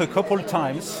map a couple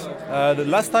times. The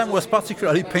last time was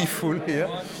particularly painful here.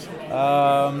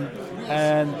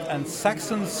 And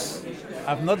Saxons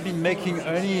have not been making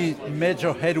any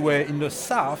major headway in the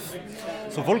south.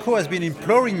 So Volko has been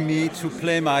imploring me to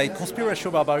play my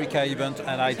Conspiratio Barbarica event,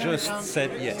 and I just said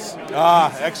yes.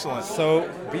 Ah, excellent. So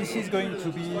this is going to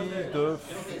be the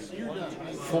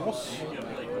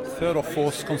third or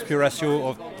fourth Conspiratio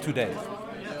of today.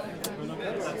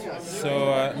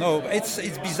 So no, it's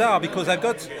bizarre because I've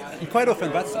got, and quite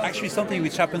often that's actually something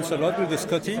which happens a lot with the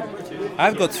Scotty.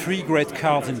 I've got 3 great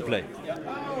cards in play,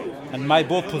 and my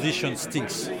board position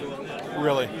stinks.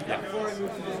 Really? Yeah.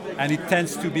 And it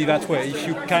tends to be that way. If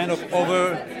you kind of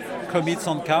over-commit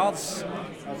on cards,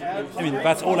 I mean,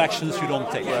 that's all actions you don't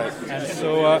take. Right. And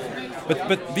so,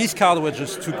 but these cards were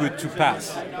just too good to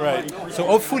pass. Right. So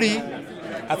hopefully,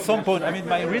 at some point, I mean,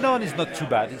 my renown is not too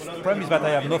bad. The problem is that I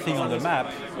have nothing on the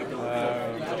map.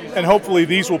 And hopefully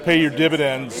these will pay your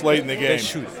dividends late in the game. They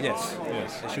should, yes.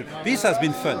 They should. This has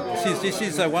been fun. This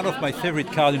is one of my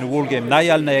favorite cards in the whole game,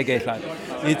 Nayal Nayagailan.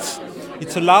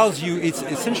 It allows you, it's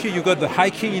essentially you got the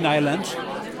hiking in Ireland,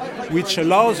 which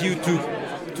allows you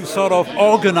to sort of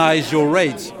organize your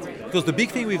raids. Because the big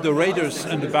thing with the raiders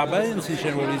and the barbarians in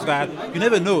general is that you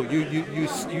never know.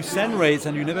 You send raids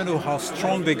and you never know how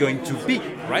strong they're going to be,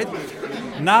 right?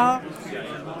 Now,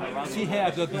 see here,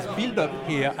 I've got this build-up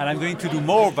here, and I'm going to do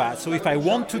more of that. So if I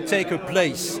want to take a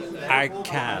place, I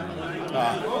can.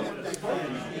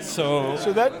 So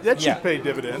that should pay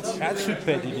dividends. That should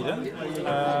pay dividends.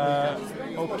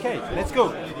 Okay, let's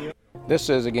go. This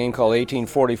is a game called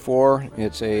 1844.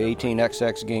 It's a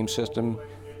 18XX game system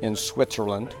in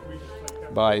Switzerland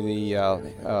by the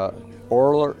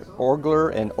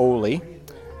Orgler and Oli.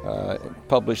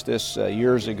 Published this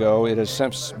years ago. It has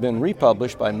since been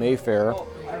republished by Mayfair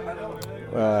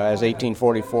as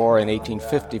 1844 and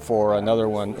 1854, another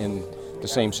one in the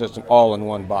same system, all in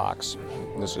one box.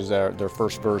 This is their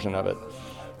first version of it.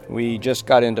 We just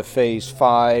got into phase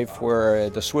 5, where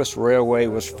the Swiss railway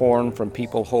was formed from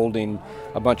people holding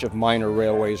a bunch of minor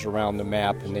railways around the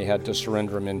map, and they had to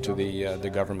surrender them into the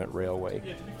government railway.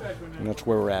 And that's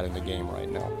where we're at in the game right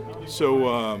now.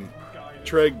 So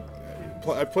Treg,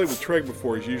 I've played with Treg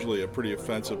before. He's usually a pretty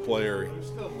offensive player.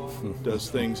 He does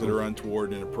things that are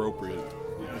untoward and inappropriate.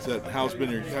 How's been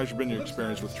your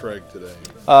experience with Treg today?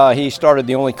 He started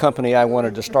the only company I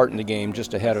wanted to start in the game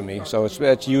just ahead of me, so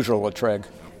it's usual with Treg.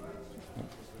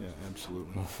 Yeah,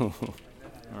 absolutely.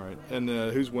 All right, and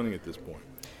who's winning at this point?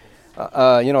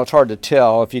 It's hard to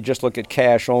tell. If you just look at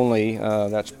cash only,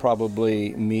 that's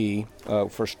probably me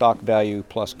for stock value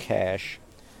plus cash.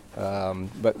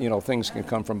 But things can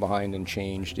come from behind and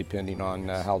change depending on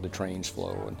how the trains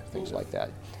flow and things like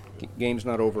that. Game's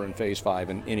not over in phase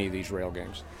 5 in any of these rail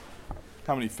games.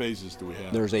 How many phases do we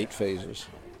have? There's 8 phases.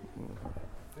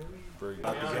 Very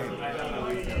good.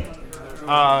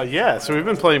 Yeah, so we've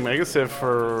been playing Megaciv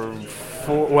for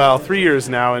 3 years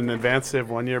now, and Advanced Civ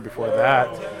 1 year before that.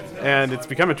 And it's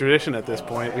become a tradition at this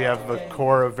point. We have a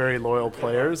core of very loyal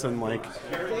players, and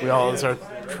we always are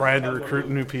trying to recruit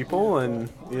new people,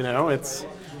 and it's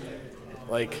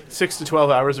like 6 to 12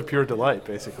 hours of pure delight,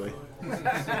 basically.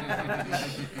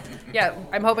 Yeah,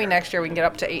 I'm hoping next year we can get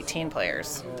up to 18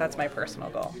 players. That's my personal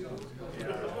goal.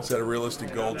 Is that a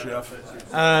realistic goal, Jeff?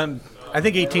 I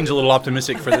think 18's a little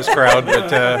optimistic for this crowd,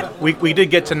 but we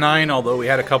did get to 9, although we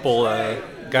had a couple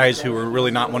guys who were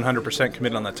really not 100%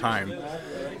 committed on the time.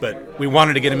 But we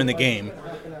wanted to get them in the game,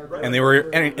 and they were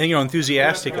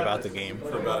enthusiastic about the game.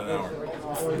 For about an hour.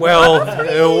 Well,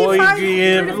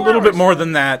 a little bit more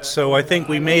than that, so I think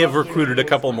we may have recruited a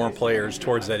couple more players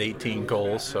towards that 18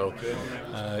 goal. So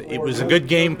it was a good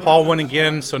game. Paul won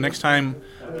again, so next time,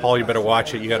 Paul, you better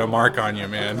watch it. You got a mark on you,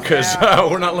 man, because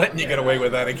we're not letting you get away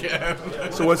with that again.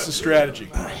 So what's the strategy?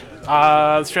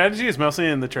 The strategy is mostly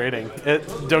in the trading.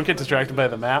 Don't get distracted by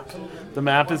the map. The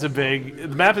map is a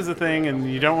thing,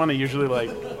 and you don't want to usually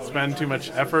spend too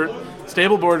much effort.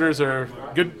 Stable borders are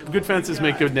good fences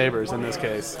make good neighbors in this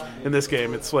case. In this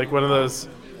game, it's like one of those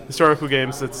historical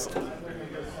games that's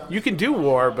you can do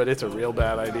war, but it's a real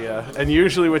bad idea. And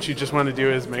usually what you just want to do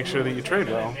is make sure that you trade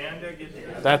well.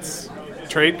 That's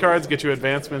trade cards get you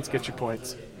advancements, get you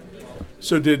points.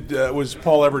 So was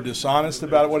Paul ever dishonest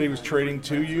about what he was trading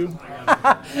to you?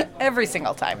 Every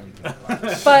single time.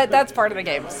 But that's part of the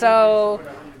game. So,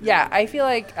 yeah, I feel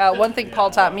like one thing Paul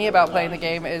taught me about playing the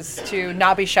game is to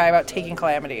not be shy about taking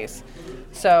calamities.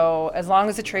 So as long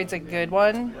as the trade's a good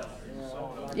one,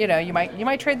 you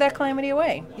might trade that calamity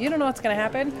away. You don't know what's going to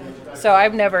happen. So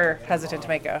I'm never hesitant to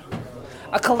make a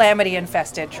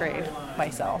calamity-infested trade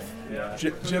myself.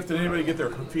 Jeff, did anybody get their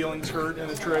feelings hurt in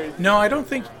a trade? No, I don't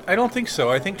think so.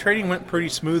 I think trading went pretty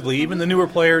smoothly. Even the newer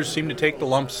players seemed to take the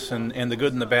lumps and the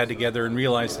good and the bad together and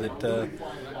realize that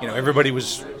everybody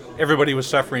was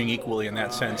suffering equally in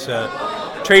that sense.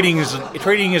 Trading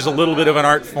is a little bit of an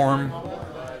art form.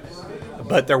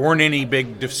 but there weren't any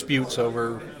big disputes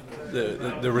over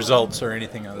the results or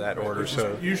anything of that order.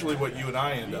 So usually what you and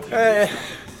I end up in.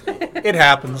 It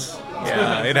happens.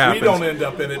 Yeah, it happens. We don't end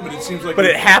up in it, but it seems like. But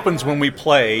it happens when we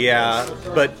play. Yeah,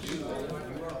 but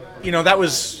that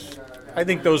was. I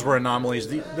think those were anomalies.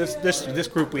 This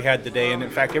group we had today, and in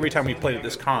fact, every time we played at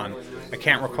this con, I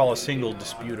can't recall a single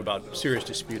serious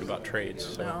dispute about trades.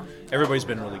 So everybody's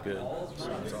been really good. So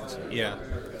that's awesome. Yeah.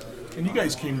 And you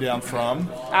guys came down from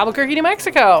Albuquerque, New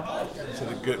Mexico. Is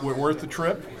it worth the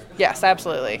trip? Yes,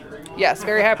 absolutely. Yes,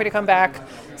 very happy to come back,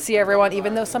 see everyone,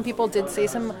 even though some people did say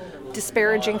some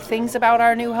disparaging things about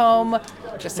our new home,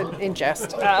 just in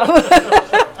jest.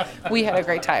 We had a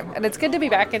great time, and it's good to be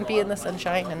back and be in the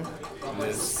sunshine and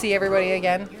see everybody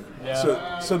again.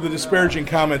 Yeah. So the disparaging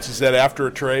comments, is that after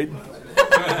a trade?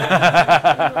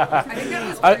 I think that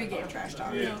was pre-game trash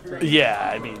talk. Yeah,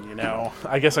 I mean,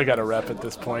 I guess I got a rep at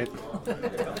this point.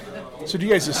 So do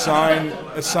you guys assign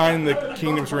the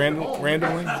kingdoms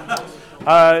randomly?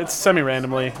 It's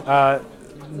semi-randomly.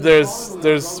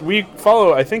 We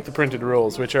follow, I think, the printed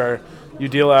rules, which are you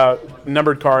deal out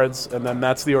numbered cards, and then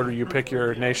that's the order you pick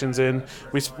your nations in.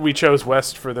 We chose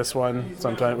West for this one.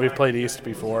 Sometimes we've played East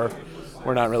before.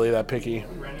 We're not really that picky.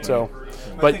 So,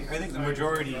 but I think the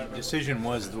majority decision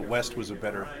was that West was a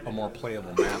more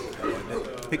playable map.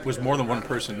 I think it was more than one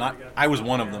person. I was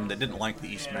one of them that didn't like the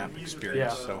East map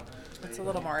experience. Yeah. So it's a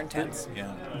little more intense.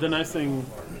 Yeah. The nice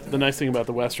thing about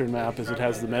the Western map is it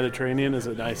has the Mediterranean as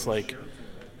a nice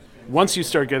once you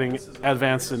start getting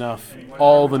advanced enough,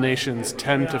 all the nations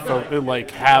tend to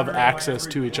have access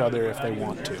to each other if they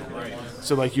want to.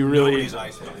 So you really,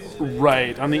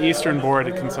 right, on the eastern board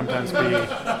it can sometimes be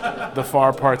the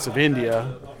far parts of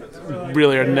India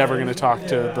really are never going to talk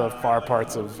to the far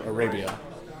parts of Arabia.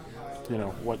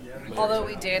 Although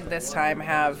we did this time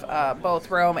have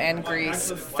both Rome and Greece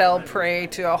fell prey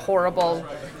to a horrible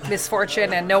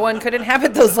misfortune, and no one could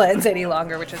inhabit those lands any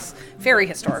longer, which is very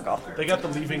historical. They got the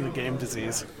leaving the game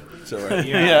disease. So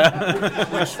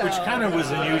yeah. Which kind of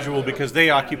was unusual because they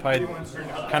occupied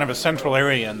kind of a central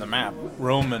area in the map,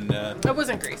 Rome and it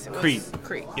wasn't Greece. It was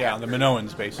Crete. Yeah, the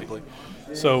Minoans basically.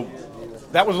 So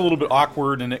that was a little bit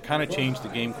awkward, and it kind of changed the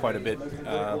game quite a bit.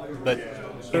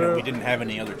 But we didn't have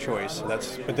any other choice. So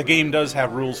but the game does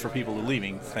have rules for people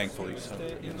leaving, thankfully. So,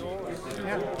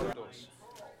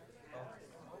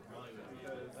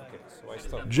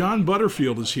 John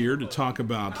Butterfield is here to talk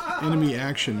about Enemy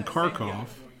Action Kharkov,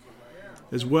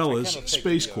 as well as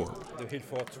Space Corp. The Hill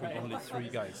Forts with only 3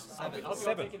 guys.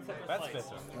 7. That's better.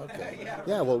 Okay.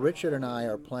 Yeah, well, Richard and I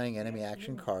are playing Enemy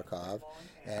Action Kharkov,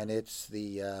 and it's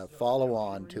the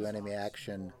follow-on to Enemy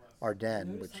Action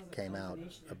Ardennes, which came out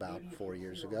about 4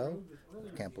 years ago.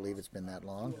 I can't believe it's been that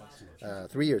long.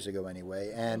 3 years ago,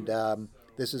 anyway. And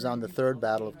this is on the third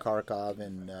Battle of Kharkov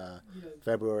in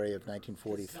February of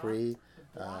 1943,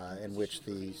 in which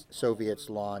the Soviets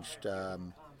launched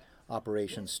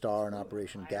Operation Star and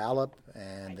Operation Gallop,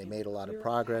 and they made a lot of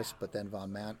progress, but then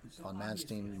von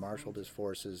Manstein marshaled his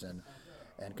forces and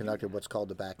conducted what's called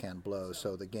the backhand blow.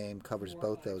 So the game covers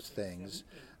both those things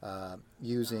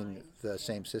using the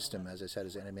same system, as I said,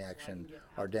 as Enemy Action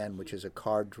Ardennes, which is a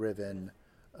card-driven,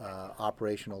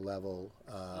 operational level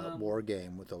war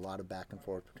game with a lot of back and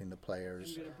forth between the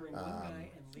players.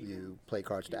 You play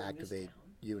cards to activate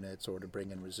units or to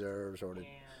bring in reserves or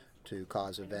to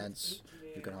cause events.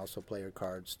 You can also play your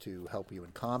cards to help you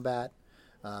in combat.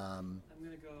 And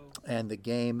the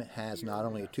game has not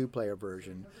only a 2-player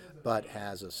version, but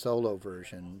has a solo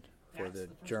version for the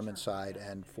German side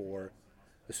and for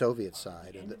the Soviet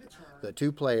side. And the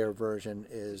 2-player version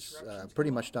is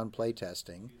pretty much done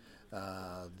playtesting.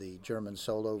 The German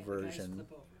solo version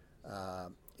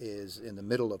is in the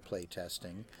middle of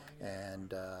playtesting,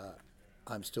 and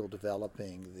I'm still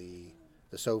developing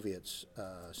the Soviets'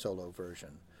 solo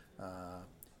version.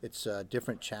 It's a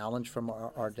different challenge from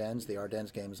Ardennes. The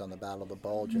Ardennes game is on the Battle of the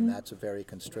Bulge, and that's a very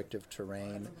constrictive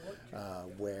terrain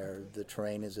where the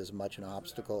terrain is as much an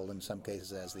obstacle in some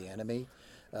cases as the enemy.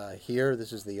 Here,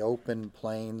 this is the open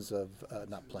plains of,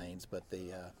 not plains, but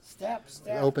the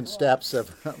open steppes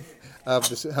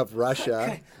of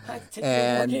Russia.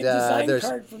 And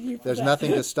there's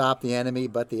nothing to stop the enemy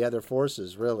but the other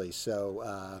forces, really.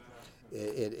 So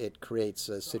it creates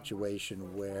a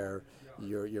situation where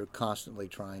you're constantly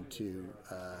trying to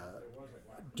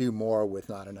do more with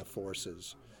not enough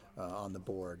forces on the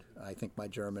board. I think my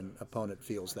German opponent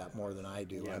feels that more than I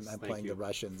do. Yes, I'm playing the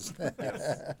Russians.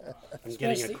 Yes. I'm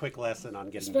getting a quick lesson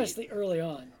on getting especially early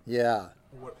on. Yeah.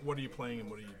 What are you playing and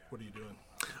what are you doing?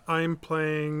 I'm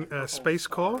playing Space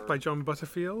Core by John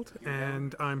Butterfield,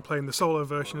 and I'm playing the solo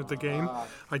version of the game.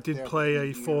 I did play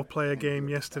a 4-player game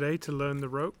yesterday to learn the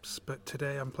ropes, but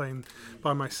today I'm playing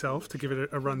by myself to give it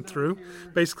a run through.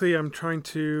 Basically, I'm trying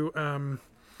to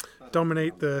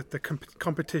dominate the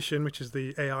competition, which is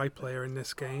the AI player in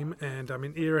this game, and I'm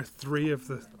in era 3 of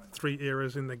the 3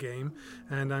 eras in the game,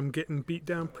 and I'm getting beat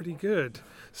down pretty good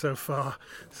so far.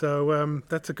 So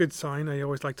that's a good sign. I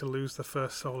always like to lose the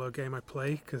first solo game I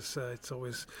play, because it's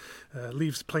always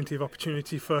leaves plenty of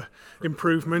opportunity for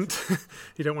improvement.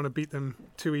 You don't want to beat them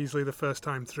too easily the first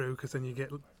time through, because then you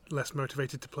get less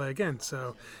motivated to play again.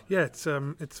 So yeah, it's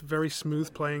a very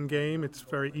smooth playing game. It's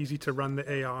very easy to run the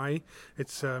AI.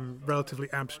 It's relatively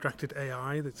abstracted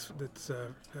AI that's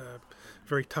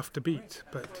very tough to beat.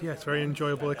 But yeah, it's a very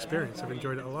enjoyable experience. I've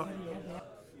enjoyed it a lot.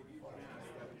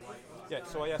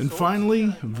 And finally,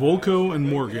 Volko and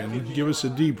Morgan give us a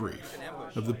debrief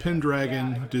of the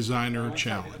Pendragon Designer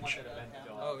Challenge.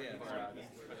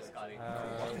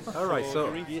 All right,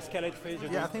 so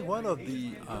yeah, I think one of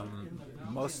the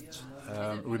most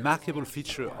remarkable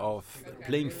feature of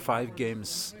playing 5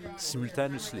 games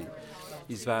simultaneously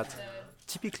is that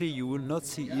typically you will not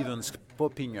see events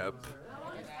popping up,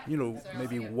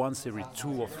 maybe once every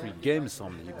 2 or 3 games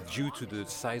only, due to the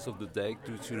size of the deck,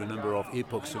 due to the number of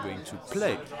epochs you're going to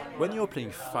play. When you're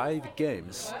playing 5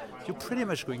 games, you're pretty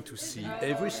much going to see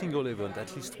every single event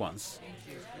at least once.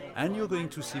 And you're going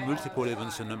to see multiple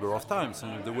events a number of times.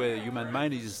 And the way human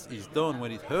mind is done,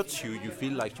 when it hurts you, you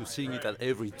feel like you're seeing it at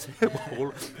every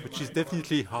table, which is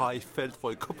definitely how I felt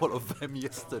for a couple of them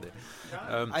yesterday.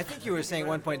 I think you were saying at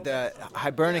one point that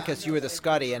Hibernicus, you were the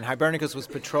Scotty, and Hibernicus was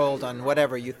patrolled on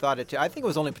whatever you thought it to. I think it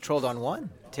was only patrolled on 1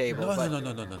 table.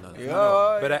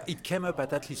 No. But it came up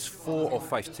at least 4 or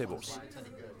 5 tables.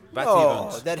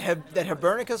 That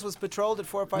Hibernicus was patrolled at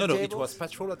 4 or 5 tables? No, it was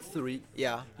patrolled at 3.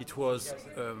 Yeah. It was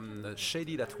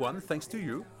shaded at 1, thanks to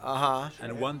you.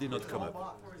 And 1 did not come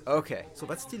up. Okay. So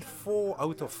that's still 4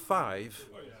 out of 5,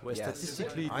 where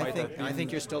statistically it might have been... I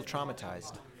think you're still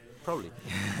traumatized. Probably.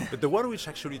 But the one which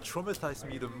actually traumatized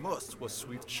me the most was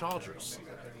Swift Chargers,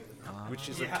 which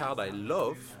is a card I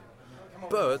love,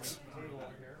 but,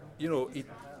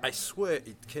 I swear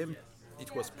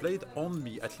it was played on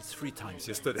me at least 3 times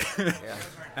yesterday.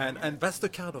 and that's the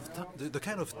kind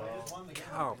of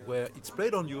card where it's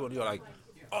played on you and you're like,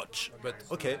 ouch, but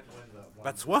okay,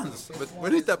 that's once. But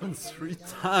when it happens 3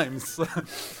 times...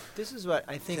 This is what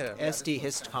I think SD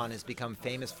HistCon has become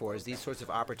famous for, is these sorts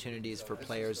of opportunities for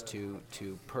players to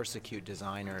persecute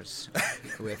designers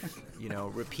with,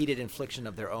 repeated infliction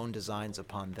of their own designs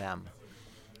upon them.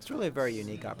 It's really a very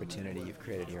unique opportunity you've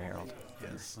created here, Harold.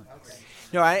 Yes.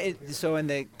 No, so in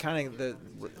the kind of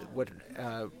what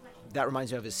that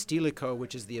reminds me of is Stilicho,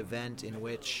 which is the event in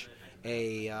which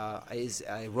a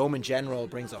Roman general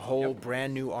brings a whole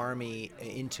brand new army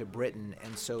into Britain,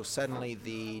 and so suddenly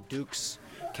the Duke's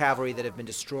cavalry that have been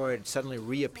destroyed suddenly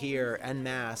reappear en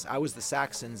masse. I was the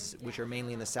Saxons, which are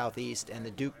mainly in the southeast, and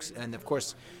the Dukes, and of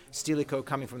course Stilicho,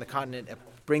 coming from the continent,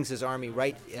 brings his army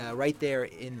right there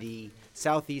in the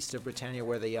southeast of Britannia,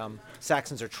 where the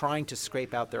Saxons are trying to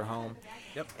scrape out their home.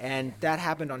 Yep. And that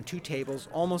happened on 2 tables,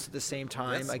 almost at the same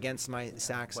time, against my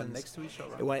Saxons. One next to each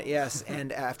other. Yes,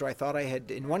 and after I thought I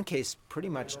had, in one case, pretty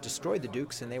much destroyed the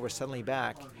Dukes, and they were suddenly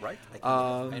back. Right.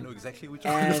 I know exactly which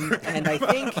one. And I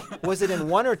think, was it in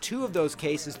 1 or 2 of those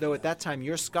cases, though, at that time,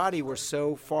 your Scotty were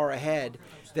so far ahead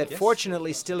that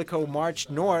fortunately Stilicho marched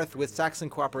north with Saxon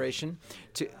cooperation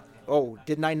to... Oh,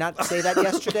 didn't I not say that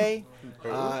yesterday?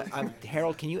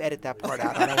 Harold, can you edit that part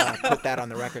out? I don't want to put that on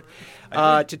the record.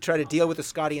 To try to deal with the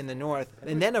Scotty in the north.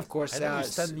 And then, of course... I know you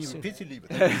stand me repeatedly,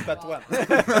 but I missed that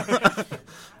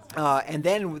one. And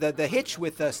then the hitch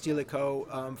with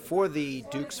Stilicho for the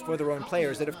Dukes, for the Roman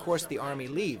players, that, of course, the army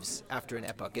leaves after an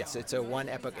epoch. It's a 1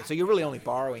 epoch. So you're really only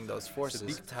borrowing those forces.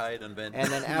 It's a big tide, and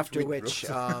then after which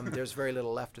there's very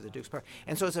little left of the Duke's power.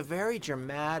 And so it's a very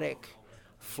dramatic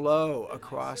flow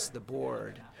across the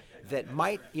board that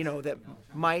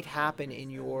might happen in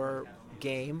your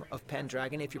game of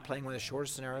Pendragon. If you're playing one of the shorter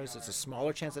scenarios, it's a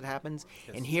smaller chance it happens.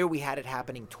 Yes. And here we had it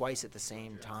happening twice at the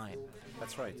same time.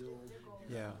 That's right.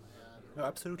 Yeah. No,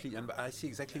 absolutely. And I see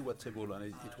exactly what table, and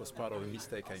it was part of a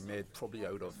mistake I made, probably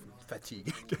out of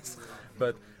fatigue, I guess,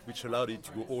 but which allowed it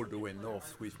to go all the way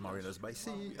north with Mariners by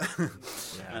Sea.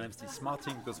 And I'm still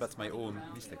smarting because that's my own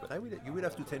mistake. But you will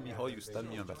have to tell me how you stand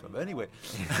me on that one. But anyway.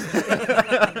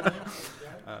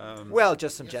 Well,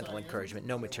 just some gentle encouragement,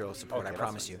 no material support, I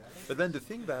promise you. But then the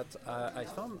thing that I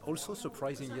found also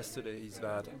surprising yesterday is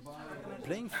that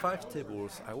playing 5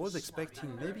 tables, I was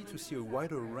expecting maybe to see a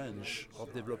wider range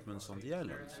of developments on the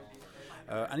island.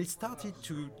 And it started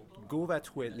to go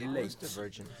that way late.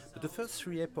 Divergent. But the first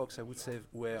 3 epochs, I would say,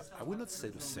 were, I would not say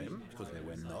the same, because they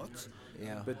were not,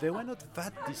 Yeah. but they were not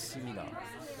that dissimilar.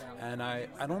 And I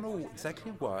don't know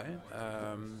exactly why.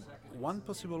 One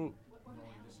possible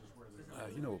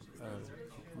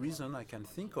reason I can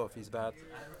think of is that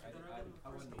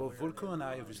both Volko and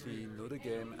I obviously know the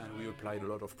game, and we applied a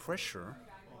lot of pressure.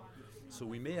 So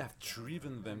we may have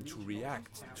driven them to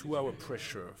react to our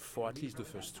pressure for at least the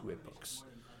first 2 epochs.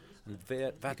 And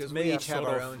that Because may we each have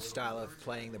our sort of- own style of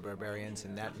playing the barbarians,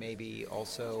 and that maybe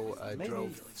also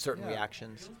drove certain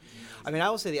reactions. I mean, I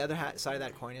will say the other side of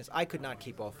that coin is I could not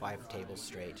keep all 5 tables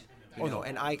straight. You know,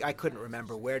 and I couldn't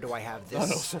remember where do I have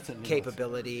this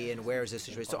capability and where is this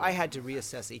situation. So I had to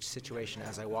reassess each situation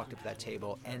as I walked up to that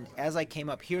table. And as I came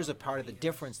up, here's a part of the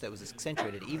difference that was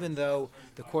accentuated. Even though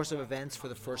the course of events for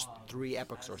the first 3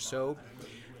 epochs or so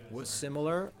was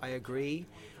similar, I agree.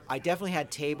 I definitely had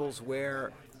tables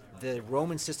where the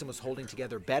Roman system was holding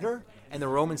together better and the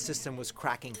Roman system was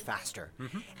cracking faster.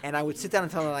 And I would sit down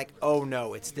and tell them like, oh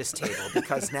no, it's this table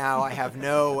because now I have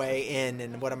no way in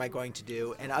and what am I going to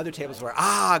do? And other tables were,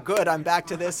 good, I'm back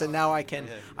to this and now I can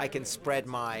spread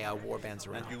my warbands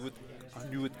around.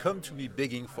 And you would come to me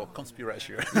begging for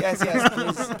conspiracy. Yes,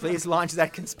 please launch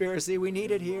that conspiracy. We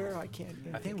need it here. I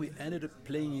think we ended up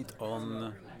playing it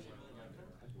on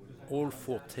all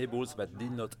 4 tables that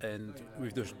did not end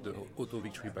with the auto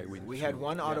victory by win. We had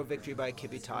one auto victory by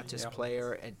Civitatis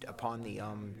player upon the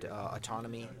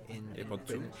autonomy in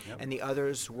Britain, and the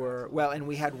others were and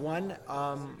we had one.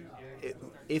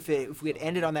 If we had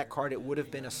ended on that card, it would have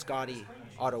been a Scotty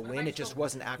auto win. It just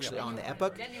wasn't actually on the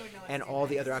epoch, and all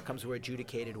the other outcomes were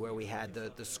adjudicated where we had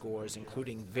the scores,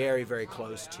 including very, very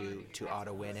close to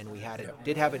auto win, and we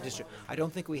did have a district. I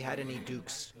don't think we had any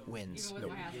Dukes wins,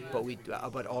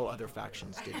 but all other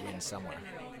factions did win somewhere.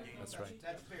 That's right,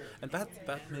 and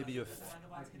that may be a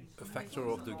factor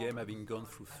of the game having gone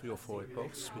through 3 or 4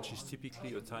 epochs, which is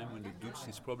typically a time when the Dukes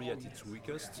is probably at its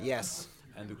weakest. Yes.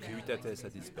 And the Civitatis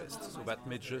at its best. So that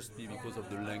may just be because of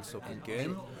the length of the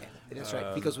game. That's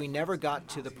right, because we never got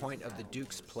to the point of the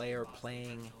Dukes player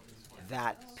playing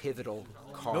that pivotal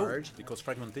card. No, because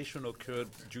fragmentation occurred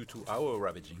due to our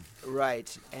ravaging.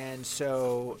 Right, and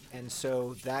so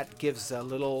that gives a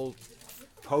little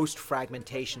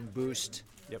post-fragmentation boost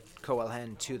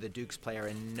Coelhen to the Dukes player,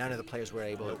 and none of the players were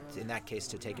able, in that case,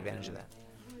 to take advantage of that.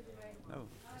 No.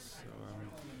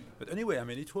 But anyway, I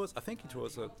mean, I think it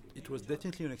was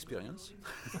definitely an experience.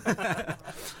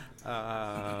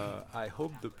 I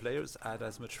hope the players had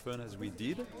as much fun as we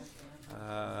did.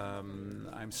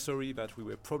 I'm sorry that we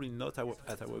were probably not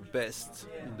at our best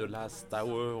in the last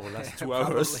hour or last 2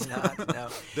 hours. Probably not, no.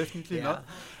 Definitely not.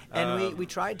 And we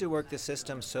tried to work the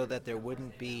system so that there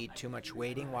wouldn't be too much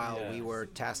waiting while we were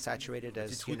task saturated,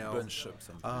 as you know. Bunch up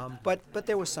something. But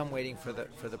there was some waiting for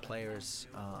the players,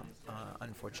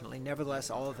 unfortunately. Nevertheless,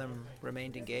 all of them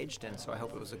remained engaged, and so I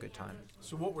hope it was a good time.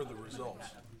 So what were the results?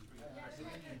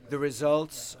 The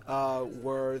results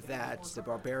were that the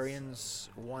Barbarians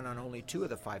won on only 2 of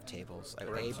the 5 tables. A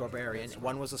Barbarian,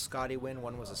 one was a Scotty win,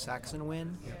 one was a Saxon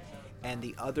win, and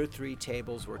the other 3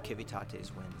 tables were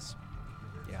Civitatis wins.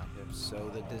 Yeah. So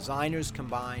the designers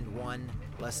combined won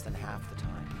less than half the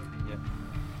time. Yep.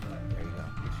 There you go.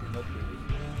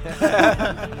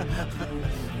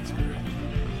 That's great.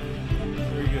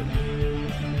 Very good.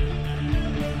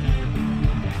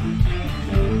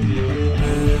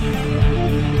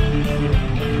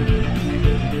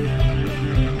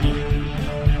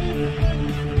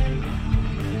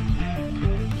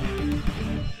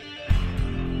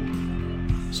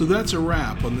 So that's a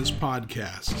wrap on this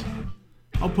podcast.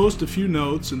 I'll post a few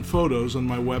notes and photos on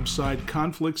my website,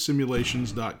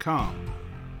 conflictsimulations.com.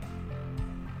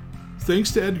 Thanks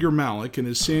to Edgar Malik and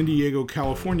his San Diego,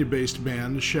 California-based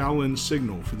band Shaolin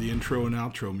Signal for the intro and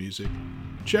outro music.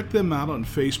 Check them out on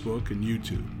Facebook and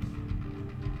YouTube.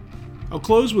 I'll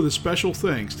close with a special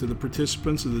thanks to the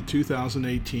participants of the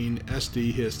 2018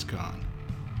 SD HistCon.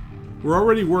 We're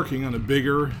already working on a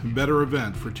bigger, better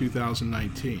event for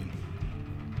 2019.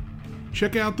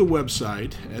 Check out the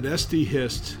website at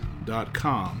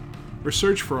sdhist.com or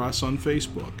search for us on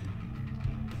Facebook.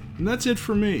 And that's it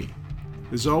for me.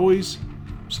 As always,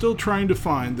 still trying to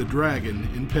find the dragon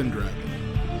in Pendragon.